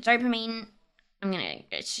to look at the dopamine.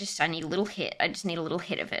 I need a little hit. I just need a little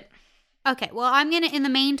hit of it. Okay, well, in the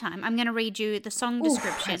meantime, I'm going to read you the song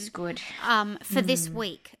description. That's good. For this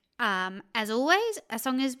week. As always, a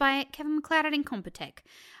song is by Kevin MacLeod at Incompetech.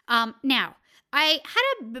 Now, I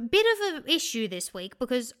had a bit of an issue this week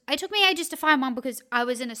because it took me ages to find one because I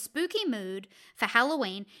was in a spooky mood for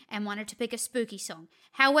Halloween and wanted to pick a spooky song.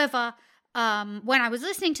 However, when I was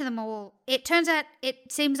listening to them all, it turns out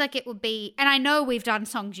it seems like it would be, and I know we've done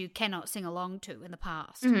songs you cannot sing along to in the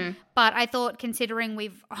past, but I thought, considering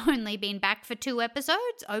we've only been back for 2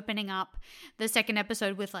 episodes, opening up the second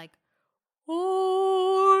episode with like,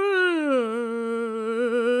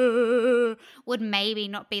 would maybe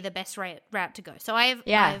not be the best route to go. So I've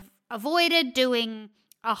avoided doing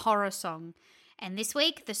a horror song. And this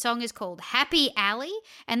week, the song is called Happy Alley,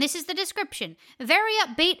 and this is the description. Very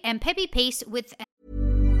upbeat and peppy piece with...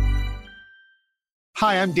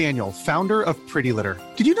 Hi, I'm Daniel, founder of Pretty Litter.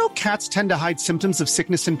 Did you know cats tend to hide symptoms of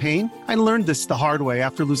sickness and pain? I learned this the hard way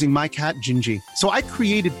after losing my cat, Gingy. So I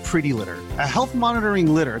created Pretty Litter, a health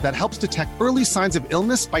monitoring litter that helps detect early signs of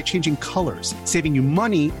illness by changing colors, saving you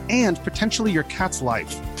money and potentially your cat's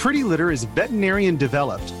life. Pretty Litter is veterinarian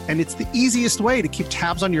developed, and it's the easiest way to keep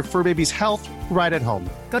tabs on your fur baby's health right at home.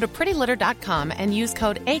 Go to prettylitter.com and use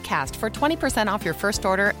code ACAST for 20% off your first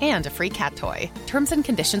order and a free cat toy. Terms and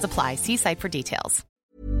conditions apply. See site for details.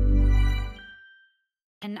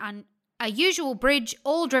 And a usual bridge,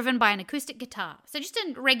 all driven by an acoustic guitar. So just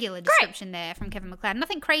a regular description there from Kevin MacLeod.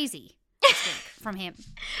 Nothing crazy this week from him.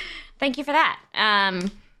 Thank you for that.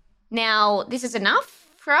 Now, this is enough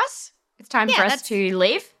for us. It's time for us to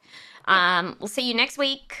leave. We'll see you next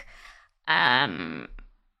week.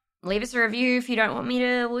 Leave us a review if you don't want me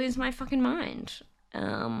to lose my fucking mind.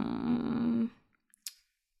 I'm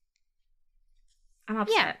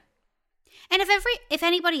upset. Yeah. And if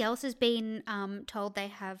anybody else has been told they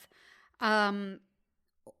have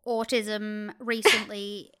autism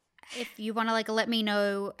recently, if you want to like let me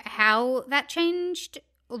know how that changed,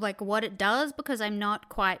 like what it does, because I'm not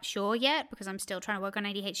quite sure yet, because I'm still trying to work on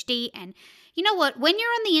ADHD. And you know what? When you're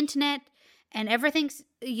on the internet and everything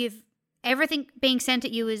being sent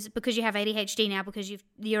at you is because you have ADHD now, because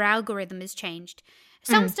your algorithm has changed.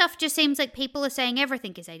 Some stuff just seems like people are saying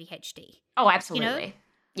everything is ADHD. Oh, absolutely. You know?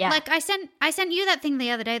 Yeah. Like I sent you that thing the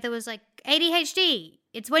other day that was like ADHD.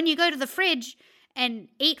 It's when you go to the fridge and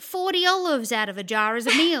eat 40 olives out of a jar as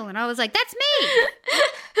a meal. And I was like, that's me.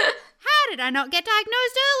 How did I not get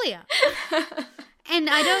diagnosed earlier? And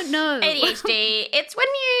I don't know. ADHD, it's when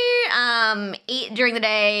you eat during the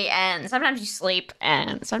day and sometimes you sleep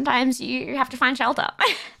and sometimes you have to find shelter.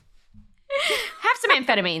 Have some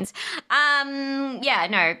amphetamines. Yeah,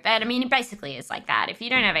 no, but I mean, it basically is like that. If you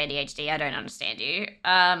don't have ADHD, I don't understand you.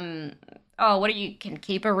 What are you, can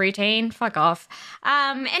keep a routine? Fuck off.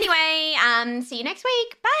 Anyway, see you next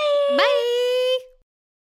week. Bye. Bye.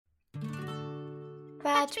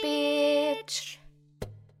 Batch bitch.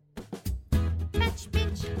 Batch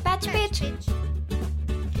bitch. Batch bitch.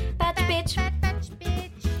 Batch bitch. Batch bitch.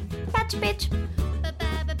 Batch bitch.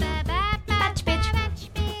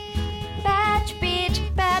 Batch bitch,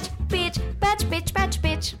 batch bitch, batch bitch, batch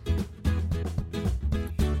bitch.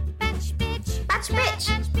 Batch bitch. Batch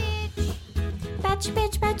bitch. Batch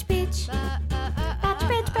bitch, batch bitch. Batch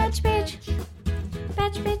bitch, batch bitch.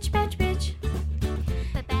 Batch bitch, batch bitch.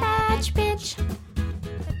 Batch bitch.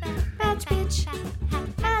 Batch bitch.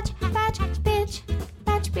 Batch bitch.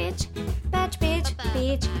 Batch bitch. Batch bitch.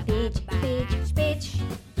 Bitch, bitch, bitch, bitch.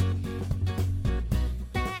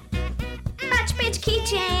 Batch bitch key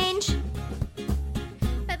change.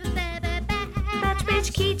 Batch bitch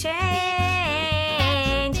key change.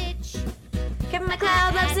 Kevin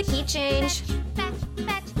MacLeod loves the key change.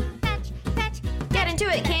 Get into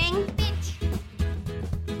it, King.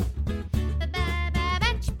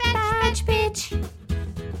 Batch bitch.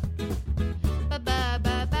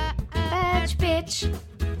 Batch bitch.